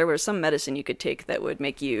there was some medicine you could take that would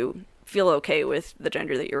make you feel okay with the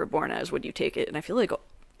gender that you were born as, would you take it? And I feel like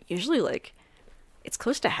usually like it's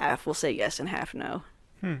close to half will say yes and half no.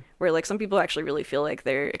 Where like some people actually really feel like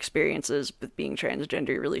their experiences with being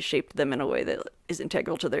transgender really shaped them in a way that is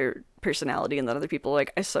integral to their personality, and then other people are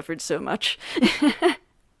like, I suffered so much.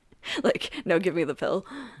 Like, no, give me the pill.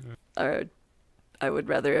 Or I would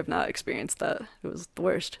rather have not experienced that. It was the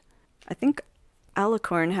worst. I think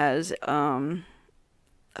Alicorn has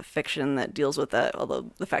a fiction that deals with that,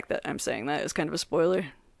 although the fact that I'm saying that is kind of a spoiler.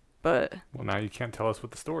 But well, now you can't tell us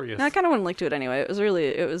what the story is. No, I kind of want to link to it anyway.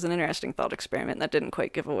 It was an interesting thought experiment that didn't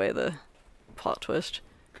quite give away the plot twist.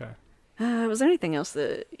 Okay. Was there anything else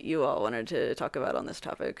that you all wanted to talk about on this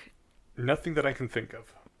topic? Nothing that I can think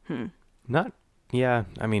of. Yeah,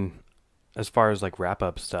 I mean, as far as like wrap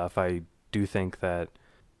up stuff, I do think that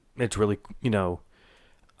it's really,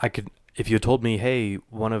 if you had told me, hey,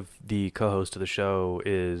 one of the co-hosts of the show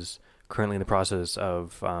is currently in the process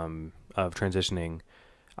of transitioning,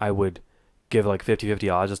 I would give like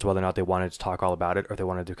 50-50 odds as to whether or not they wanted to talk all about it or if they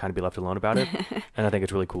wanted to kind of be left alone about it. And I think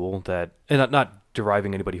it's really cool that, and not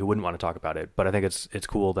deriving anybody who wouldn't want to talk about it, but I think it's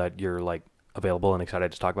cool that you're like available and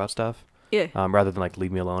excited to talk about stuff. Yeah. Rather than like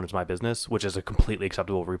leave me alone, it's my business, which is a completely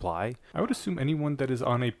acceptable reply. I would assume anyone that is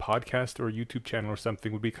on a podcast or a YouTube channel or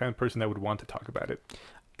something would be the kind of person that would want to talk about it.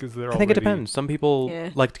 I think it depends. Some people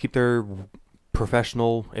like to keep their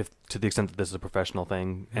professional, if to the extent that this is a professional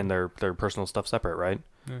thing, and their personal stuff separate, right?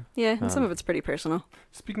 Yeah, and some of it's pretty personal.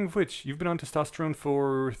 Speaking of which, you've been on testosterone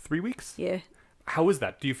for 3 weeks? Yeah. How is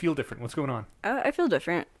that? Do you feel different? What's going on? I feel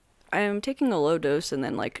different. I'm taking a low dose and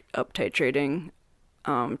then like up titrating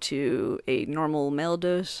to a normal male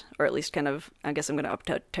dose, or at least kind of, I guess I'm going to up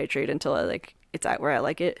titrate until it's at where I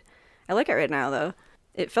like it. I like it right now though.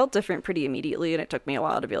 It felt different pretty immediately, and it took me a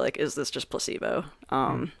while to be like, is this just placebo?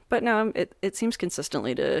 But no, it seems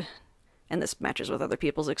consistently to, and this matches with other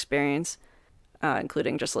people's experience,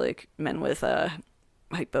 including just like men with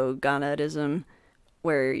hypogonadism,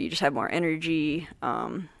 where you just have more energy.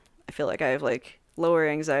 I feel like I have like lower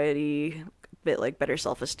anxiety, a bit like better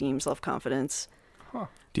self-esteem, self-confidence. Huh.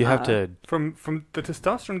 Do you have to... From the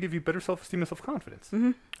testosterone give you better self-esteem and self-confidence?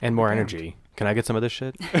 Mm-hmm. And more energy. Can I get some of this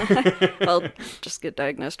shit? Well, just get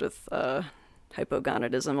diagnosed with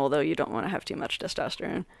hypogonadism, although you don't want to have too much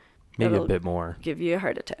testosterone. Maybe a bit more. Give you a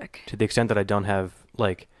heart attack. To the extent that I don't have,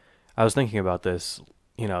 like... I was thinking about this,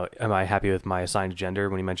 am I happy with my assigned gender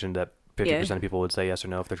when you mentioned that 50% of people would say yes or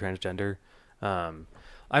no if they're transgender? I'm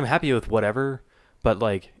happy with whatever... But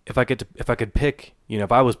like, if I could pick,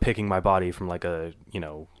 if I was picking my body from like a,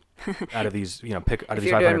 out of these, pick out of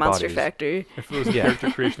these 500 doing Monster bodies. Factory. If it was a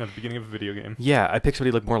character creation at the beginning of a video game. Yeah, I pick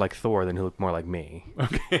somebody who looked more like Thor than who looked more like me.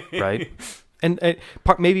 Okay. Right? And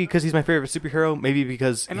maybe because he's my favorite superhero, maybe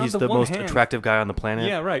because he's the most attractive guy on the planet.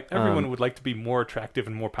 Yeah, right. Everyone would like to be more attractive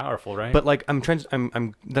and more powerful, right? But like, then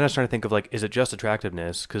I was trying to think of like, is it just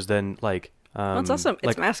attractiveness? Because then like. Well, it's also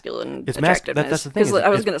masculine it's attractiveness. That's the thing. Because I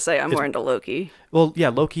was going to say I'm more into Loki. Well, yeah,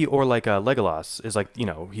 Loki or like Legolas is like,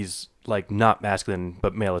 he's like not masculine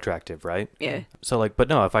but male attractive, right? Yeah. So like, but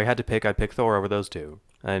no, if I had to pick, I'd pick Thor over those two.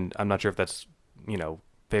 And I'm not sure if that's,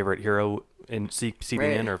 favorite hero in seeping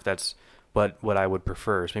in, or if that's what I would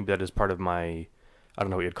prefer. So maybe that is part of my, I don't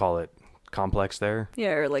know what you'd call it, complex there.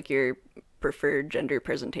 Yeah, or like your preferred gender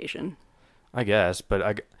presentation. I guess, but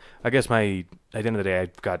I guess at the end of the day,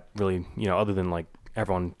 I've got really, other than like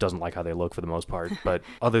everyone doesn't like how they look for the most part, but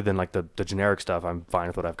other than like the generic stuff, I'm fine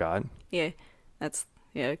with what I've got. Yeah,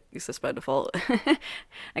 cis by default.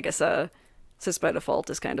 I guess cis by default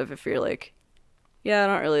is kind of if you're like Yeah, I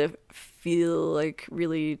don't really feel like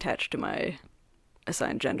really attached to my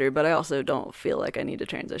assigned gender, but I also don't feel like I need to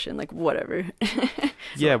transition. Like, whatever.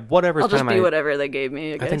 Yeah, whatever I'll just time be whatever they gave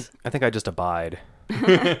me, I guess. I think I just abide.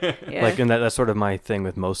 Yeah. Like, and that's sort of my thing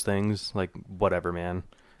with most things. Like, whatever, man.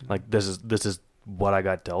 Like, this is what I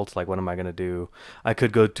got dealt. Like, what am I gonna do? I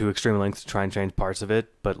could go to extreme lengths to try and change parts of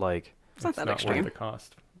it, but like, It's not that worth extreme. the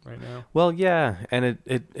cost right now. well, yeah, and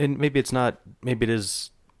and maybe it's not. Maybe it is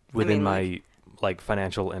within like- my like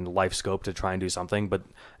financial and life scope to try and do something, but I'm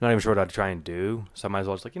not even sure what I'd try and do. So I might as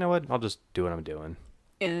well just like, you know what? I'll just do what I'm doing.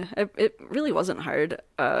 Yeah, it really wasn't hard.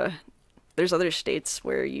 There's other states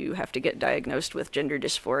where you have to get diagnosed with gender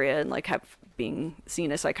dysphoria and like have being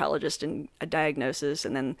seen a psychologist and a diagnosis,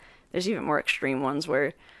 and then there's even more extreme ones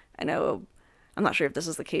where I know, I'm not sure if this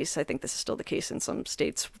is the case, I think this is still the case in some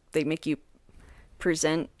states, they make you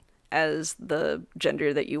present as the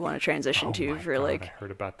gender that you want to transition to for God, like I heard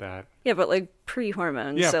about that. yeah, but like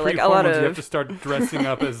pre-hormones. Yeah, So like a lot pre-hormones, of you have to start dressing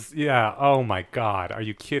up as yeah. Oh my God, are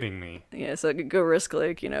you kidding me? yeah, so it could go risk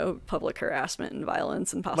like, public harassment and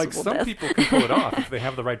violence and possible Like some death. people can pull it off if they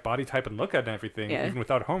have the right body type and look at it and everything, Yeah. even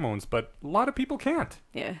without hormones. But a lot of people can't.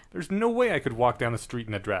 Yeah. There's no way I could walk down the street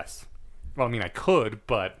in a dress. Well, I mean, I could,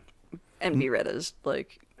 but And be read as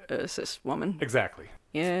like a cis woman. exactly.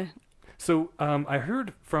 Yeah. So I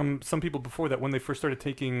heard from some people before that when they first started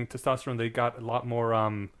taking testosterone, they got a lot more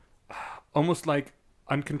almost like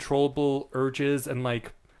uncontrollable urges and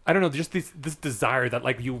like, I don't know, just this desire that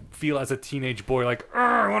like you feel as a teenage boy, like,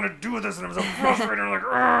 I want to do this and I'm so frustrated. I'm like,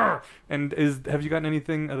 Argh! And have you gotten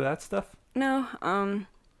anything of that stuff? No,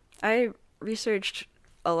 I researched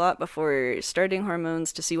a lot before starting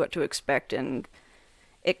hormones to see what to expect, and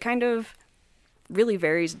it kind of really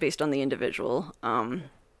varies based on the individual,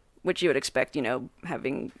 which you would expect,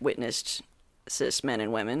 having witnessed cis men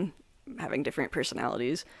and women having different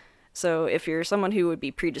personalities. So if you're someone who would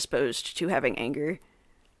be predisposed to having anger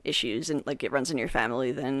issues and like it runs in your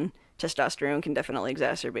family, then testosterone can definitely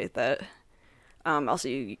exacerbate that. Also,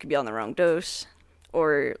 you could be on the wrong dose,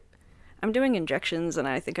 or I'm doing injections, and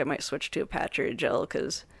I think I might switch to a patch or a gel,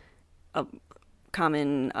 because a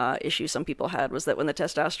common issue some people had was that when the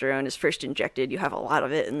testosterone is first injected, you have a lot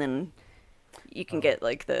of it, and then you can get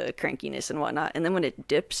like the crankiness and whatnot, and then when it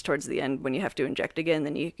dips towards the end, when you have to inject again,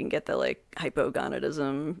 then you can get the like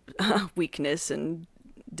hypogonadism, weakness, and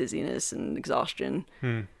dizziness and exhaustion. I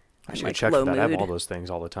and, should like, check low for that. I have mood. all those things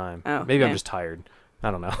all the time. Oh, Maybe I'm yeah. just tired. I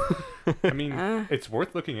don't know. I mean, it's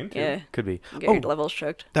worth looking into. Yeah, Could be. get your levels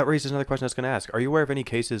checked. That raises another question I was going to ask. Are you aware of any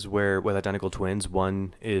cases where with identical twins,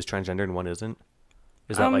 one is transgender and one isn't?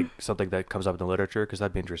 Is that like something that comes up in the literature? Because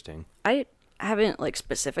that'd be interesting. I haven't like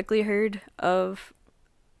specifically heard of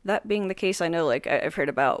that being the case. I know like I've heard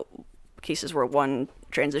about cases where one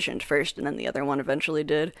transitioned first and then the other one eventually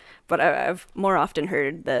did, but I've more often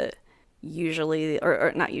heard that usually,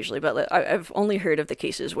 or not usually, but like, I've only heard of the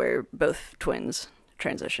cases where both twins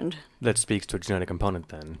transitioned. That speaks to a genetic component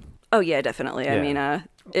then. Oh yeah, definitely. I Yeah. mean,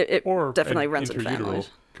 it Or definitely an runs in intrauteral families.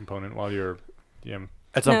 component while you're,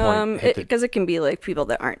 At some point, hit the- Because it can be like people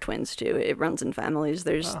that aren't twins too. It runs in families.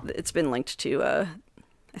 It's been linked to. I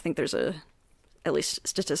think there's a at least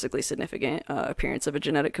statistically significant appearance of a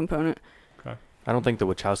genetic component. okay. I don't think the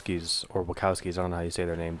Wachowskis, I don't know how you say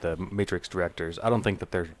their name, the Matrix directors, I don't think that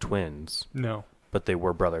they're twins, No. but they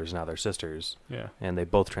were brothers, now they're sisters. Yeah. And they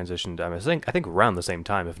both transitioned, I think around the same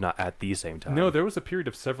time, if not at the same time. No, there was a period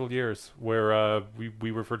of several years where we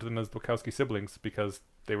referred to them as the Wachowski siblings because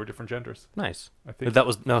they were different genders. Nice. I think That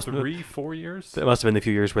was, no, 3-4 years. it must have been the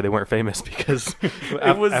few years where they weren't famous because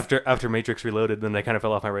was- after Matrix Reloaded, then they kind of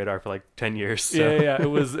fell off my radar for like 10 years. So. Yeah. It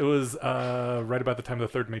was right about the time of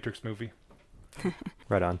the third Matrix movie.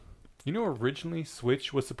 Right on. You know, originally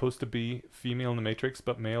Switch was supposed to be female in the Matrix,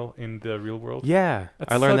 but male in the real world. Yeah,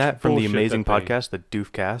 That's I learned such that from the bullshit amazing that they- podcast, the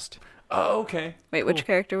Doof Cast. Oh, okay. Wait, which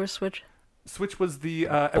character was Switch? Switch was the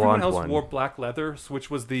everyone Blonde else one. wore black leather. Switch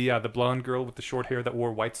was the blonde girl with the short hair that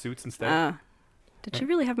wore white suits instead. Did she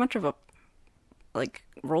really have much of a like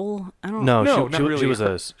role? I don't. No, No, she not really. was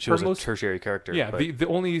Her- a her most- tertiary character. Yeah, but the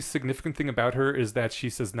only significant thing about her is that she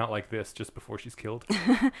says "not like this" just before she's killed,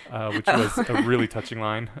 which was a really touching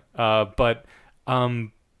line. But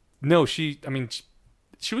no, she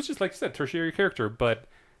was just like you said, tertiary character, but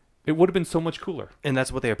it would have been so much cooler. and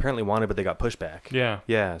that's what they apparently wanted, but they got pushback. Yeah,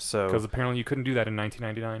 Yeah, so because apparently you couldn't do that in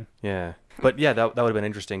 1999. yeah, but yeah, that would have been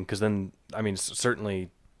interesting because then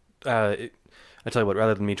certainly, I tell you what,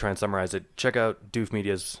 rather than me try and summarize it, check out Doof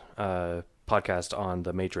Media's podcast on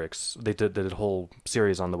the Matrix. They did a whole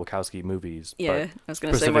series on the Wachowski movies. Yeah, but I was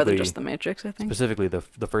gonna say more than specifically- just the Matrix. I think. Specifically, the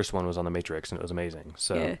first one was on the Matrix, and it was amazing.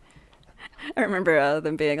 So Yeah. I remember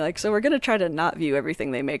them being like, so we're going to try to not view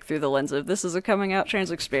everything they make through the lens of this is a coming out trans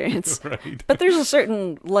experience. Right. But there's a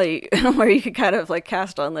certain light where you could kind of like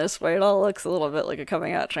cast on this where it all looks a little bit like a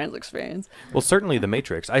coming out trans experience. Well, certainly The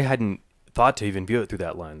Matrix. I hadn't thought to even view it through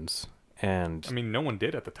that lens. And I mean, no one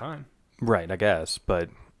did at the time. right, I guess, but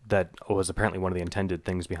that was apparently one of the intended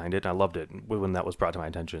things behind it. And I loved it when that was brought to my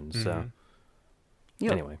attention. So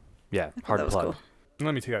Yep. anyway, yeah, I thought hard that to was plug. cool.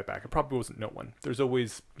 Let me take that back. It probably wasn't no one. There's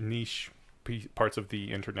always niche parts of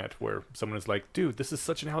the internet where someone is like, dude, this is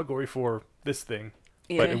such an allegory for this thing.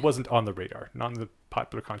 Yeah. But it wasn't on the radar, not in the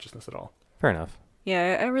popular consciousness at all. Fair enough.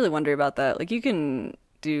 Yeah, I really wonder about that. Like, you can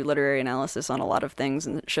do literary analysis on a lot of things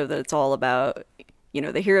and show that it's all about,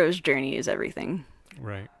 the hero's journey is everything.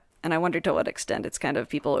 Right. And I wonder to what extent it's kind of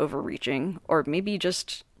people overreaching, or maybe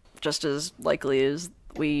just as likely as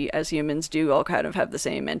we as humans do all kind of have the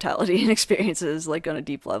same mentality and experiences, like on a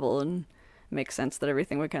deep level, and makes sense that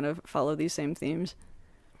everything would kind of follow these same themes.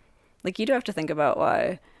 Like, you do have to think about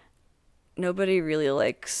why nobody really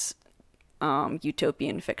likes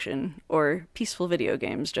utopian fiction or peaceful video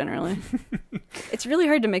games generally. It's really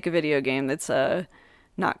hard to make a video game that's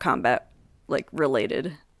not combat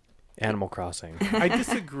related. Animal Crossing. I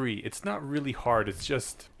disagree. It's not really hard. It's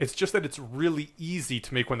just that it's really easy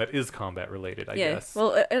to make one that is combat related, I guess.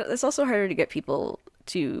 Well, it's also harder to get people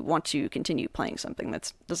to want to continue playing something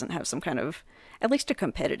that doesn't have some kind of, at least a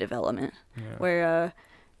competitive element. Yeah. Where,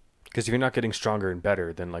 Because if you're not getting stronger and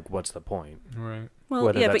better, then what's the point? Right. well,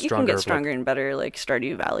 Whether yeah, that's but you can stronger get of, stronger and better, like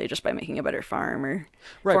Stardew Valley, just by making a better farm or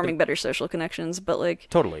Right, forming better social connections. But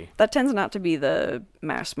Totally. that tends not to be the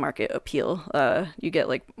mass market appeal. You get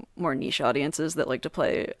more niche audiences that like to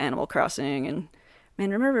play Animal Crossing. And man,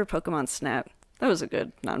 remember Pokemon Snap? That was a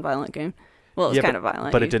good non-violent game. Well, it was kind of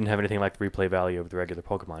violent. But it didn't have anything like the replay value of the regular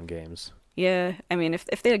Pokemon games. Yeah, I mean, if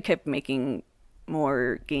they had kept making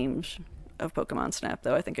more games of Pokemon Snap,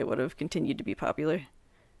 though, I think it would have continued to be popular.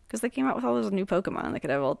 Because they came out with all those new Pokemon. They could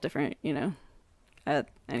have all different, anyway.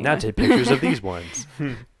 Now take pictures of these ones.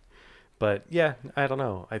 But yeah, I don't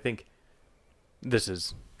know. I think this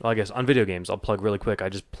is, well, I guess on video games, I'll plug really quick. I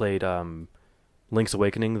just played Link's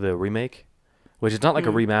Awakening, the remake, which is not like a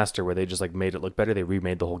remaster where they just made it look better. They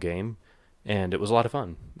remade the whole game, and it was a lot of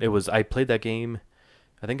fun. I played that game,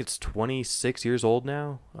 I think it's 26 years old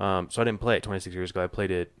now. So I didn't play it 26 years ago. I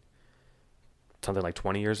played it something like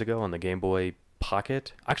 20 years ago on the Game Boy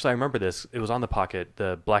Pocket. Actually, I remember this. It was on the Pocket,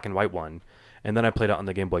 the black and white one. And then I played it on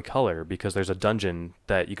the Game Boy Color because there's a dungeon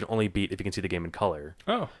that you can only beat if you can see the game in color.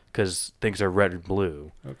 Oh. Because things are red and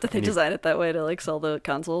blue. Okay. Did they design it that way to sell the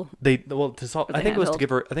console? To solve. With I the think it was to handheld? give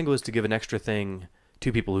her. I think it was to give an extra thing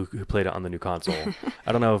to people who played it on the new console.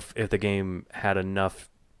 I don't know if the game had enough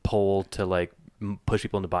pull to push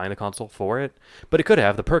people into buying the console for it, but it could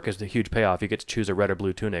have. The perk is the huge payoff. You get to choose a red or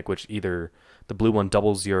blue tunic, which either the blue one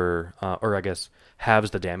doubles your, or I guess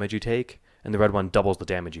halves the damage you take, and the red one doubles the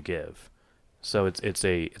damage you give. So it's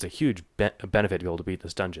a huge benefit to be able to beat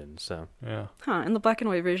this dungeon. So Yeah. Huh, in the black and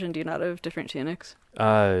white version, do you not have different tunics?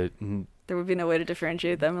 There would be no way to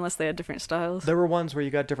differentiate them unless they had different styles. there were ones where you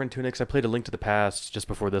got different tunics. I played A Link to the Past just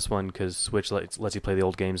before this one because Switch lets you play the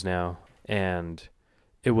old games now, and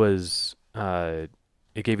it was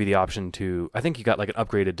it gave you the option to, I think you got an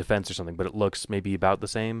upgraded defense or something, but it looks maybe about the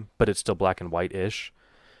same, but it's still black and white-ish.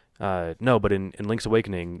 No, but in Link's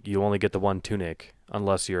Awakening, you only get the one tunic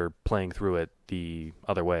unless you're playing through it the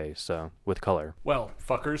other way, so with color. Well,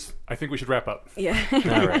 fuckers, I think we should wrap up. Yeah.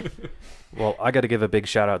 All right. Well, I got to give a big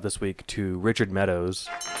shout out this week to Richard Meadows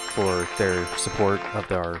for their support of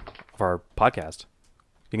our podcast.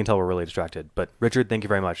 You can tell we're really distracted, but Richard, thank you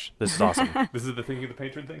very much. This is awesome. This is the Thinking of the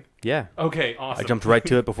Patron thing? Yeah. Okay, awesome. I jumped right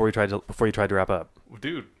to it before you tried to wrap up.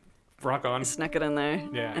 Dude, rock on. Snuck it in there.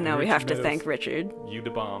 Yeah, And now we Richard have to Meadows. thank Richard. You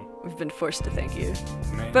the bomb. We've been forced to thank you.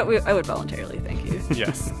 Man. But I would voluntarily thank you.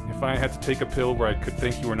 Yes. If I had to take a pill where I could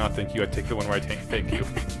thank you or not thank you, I'd take the one where I thank you.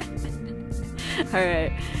 All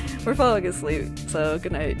right. We're falling asleep, so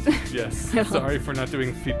good night. Yes. Sorry for not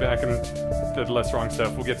doing feedback and the less wrong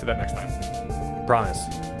stuff. We'll get to that next time. Promise.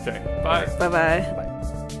 Okay. Bye. Bye-bye. Bye.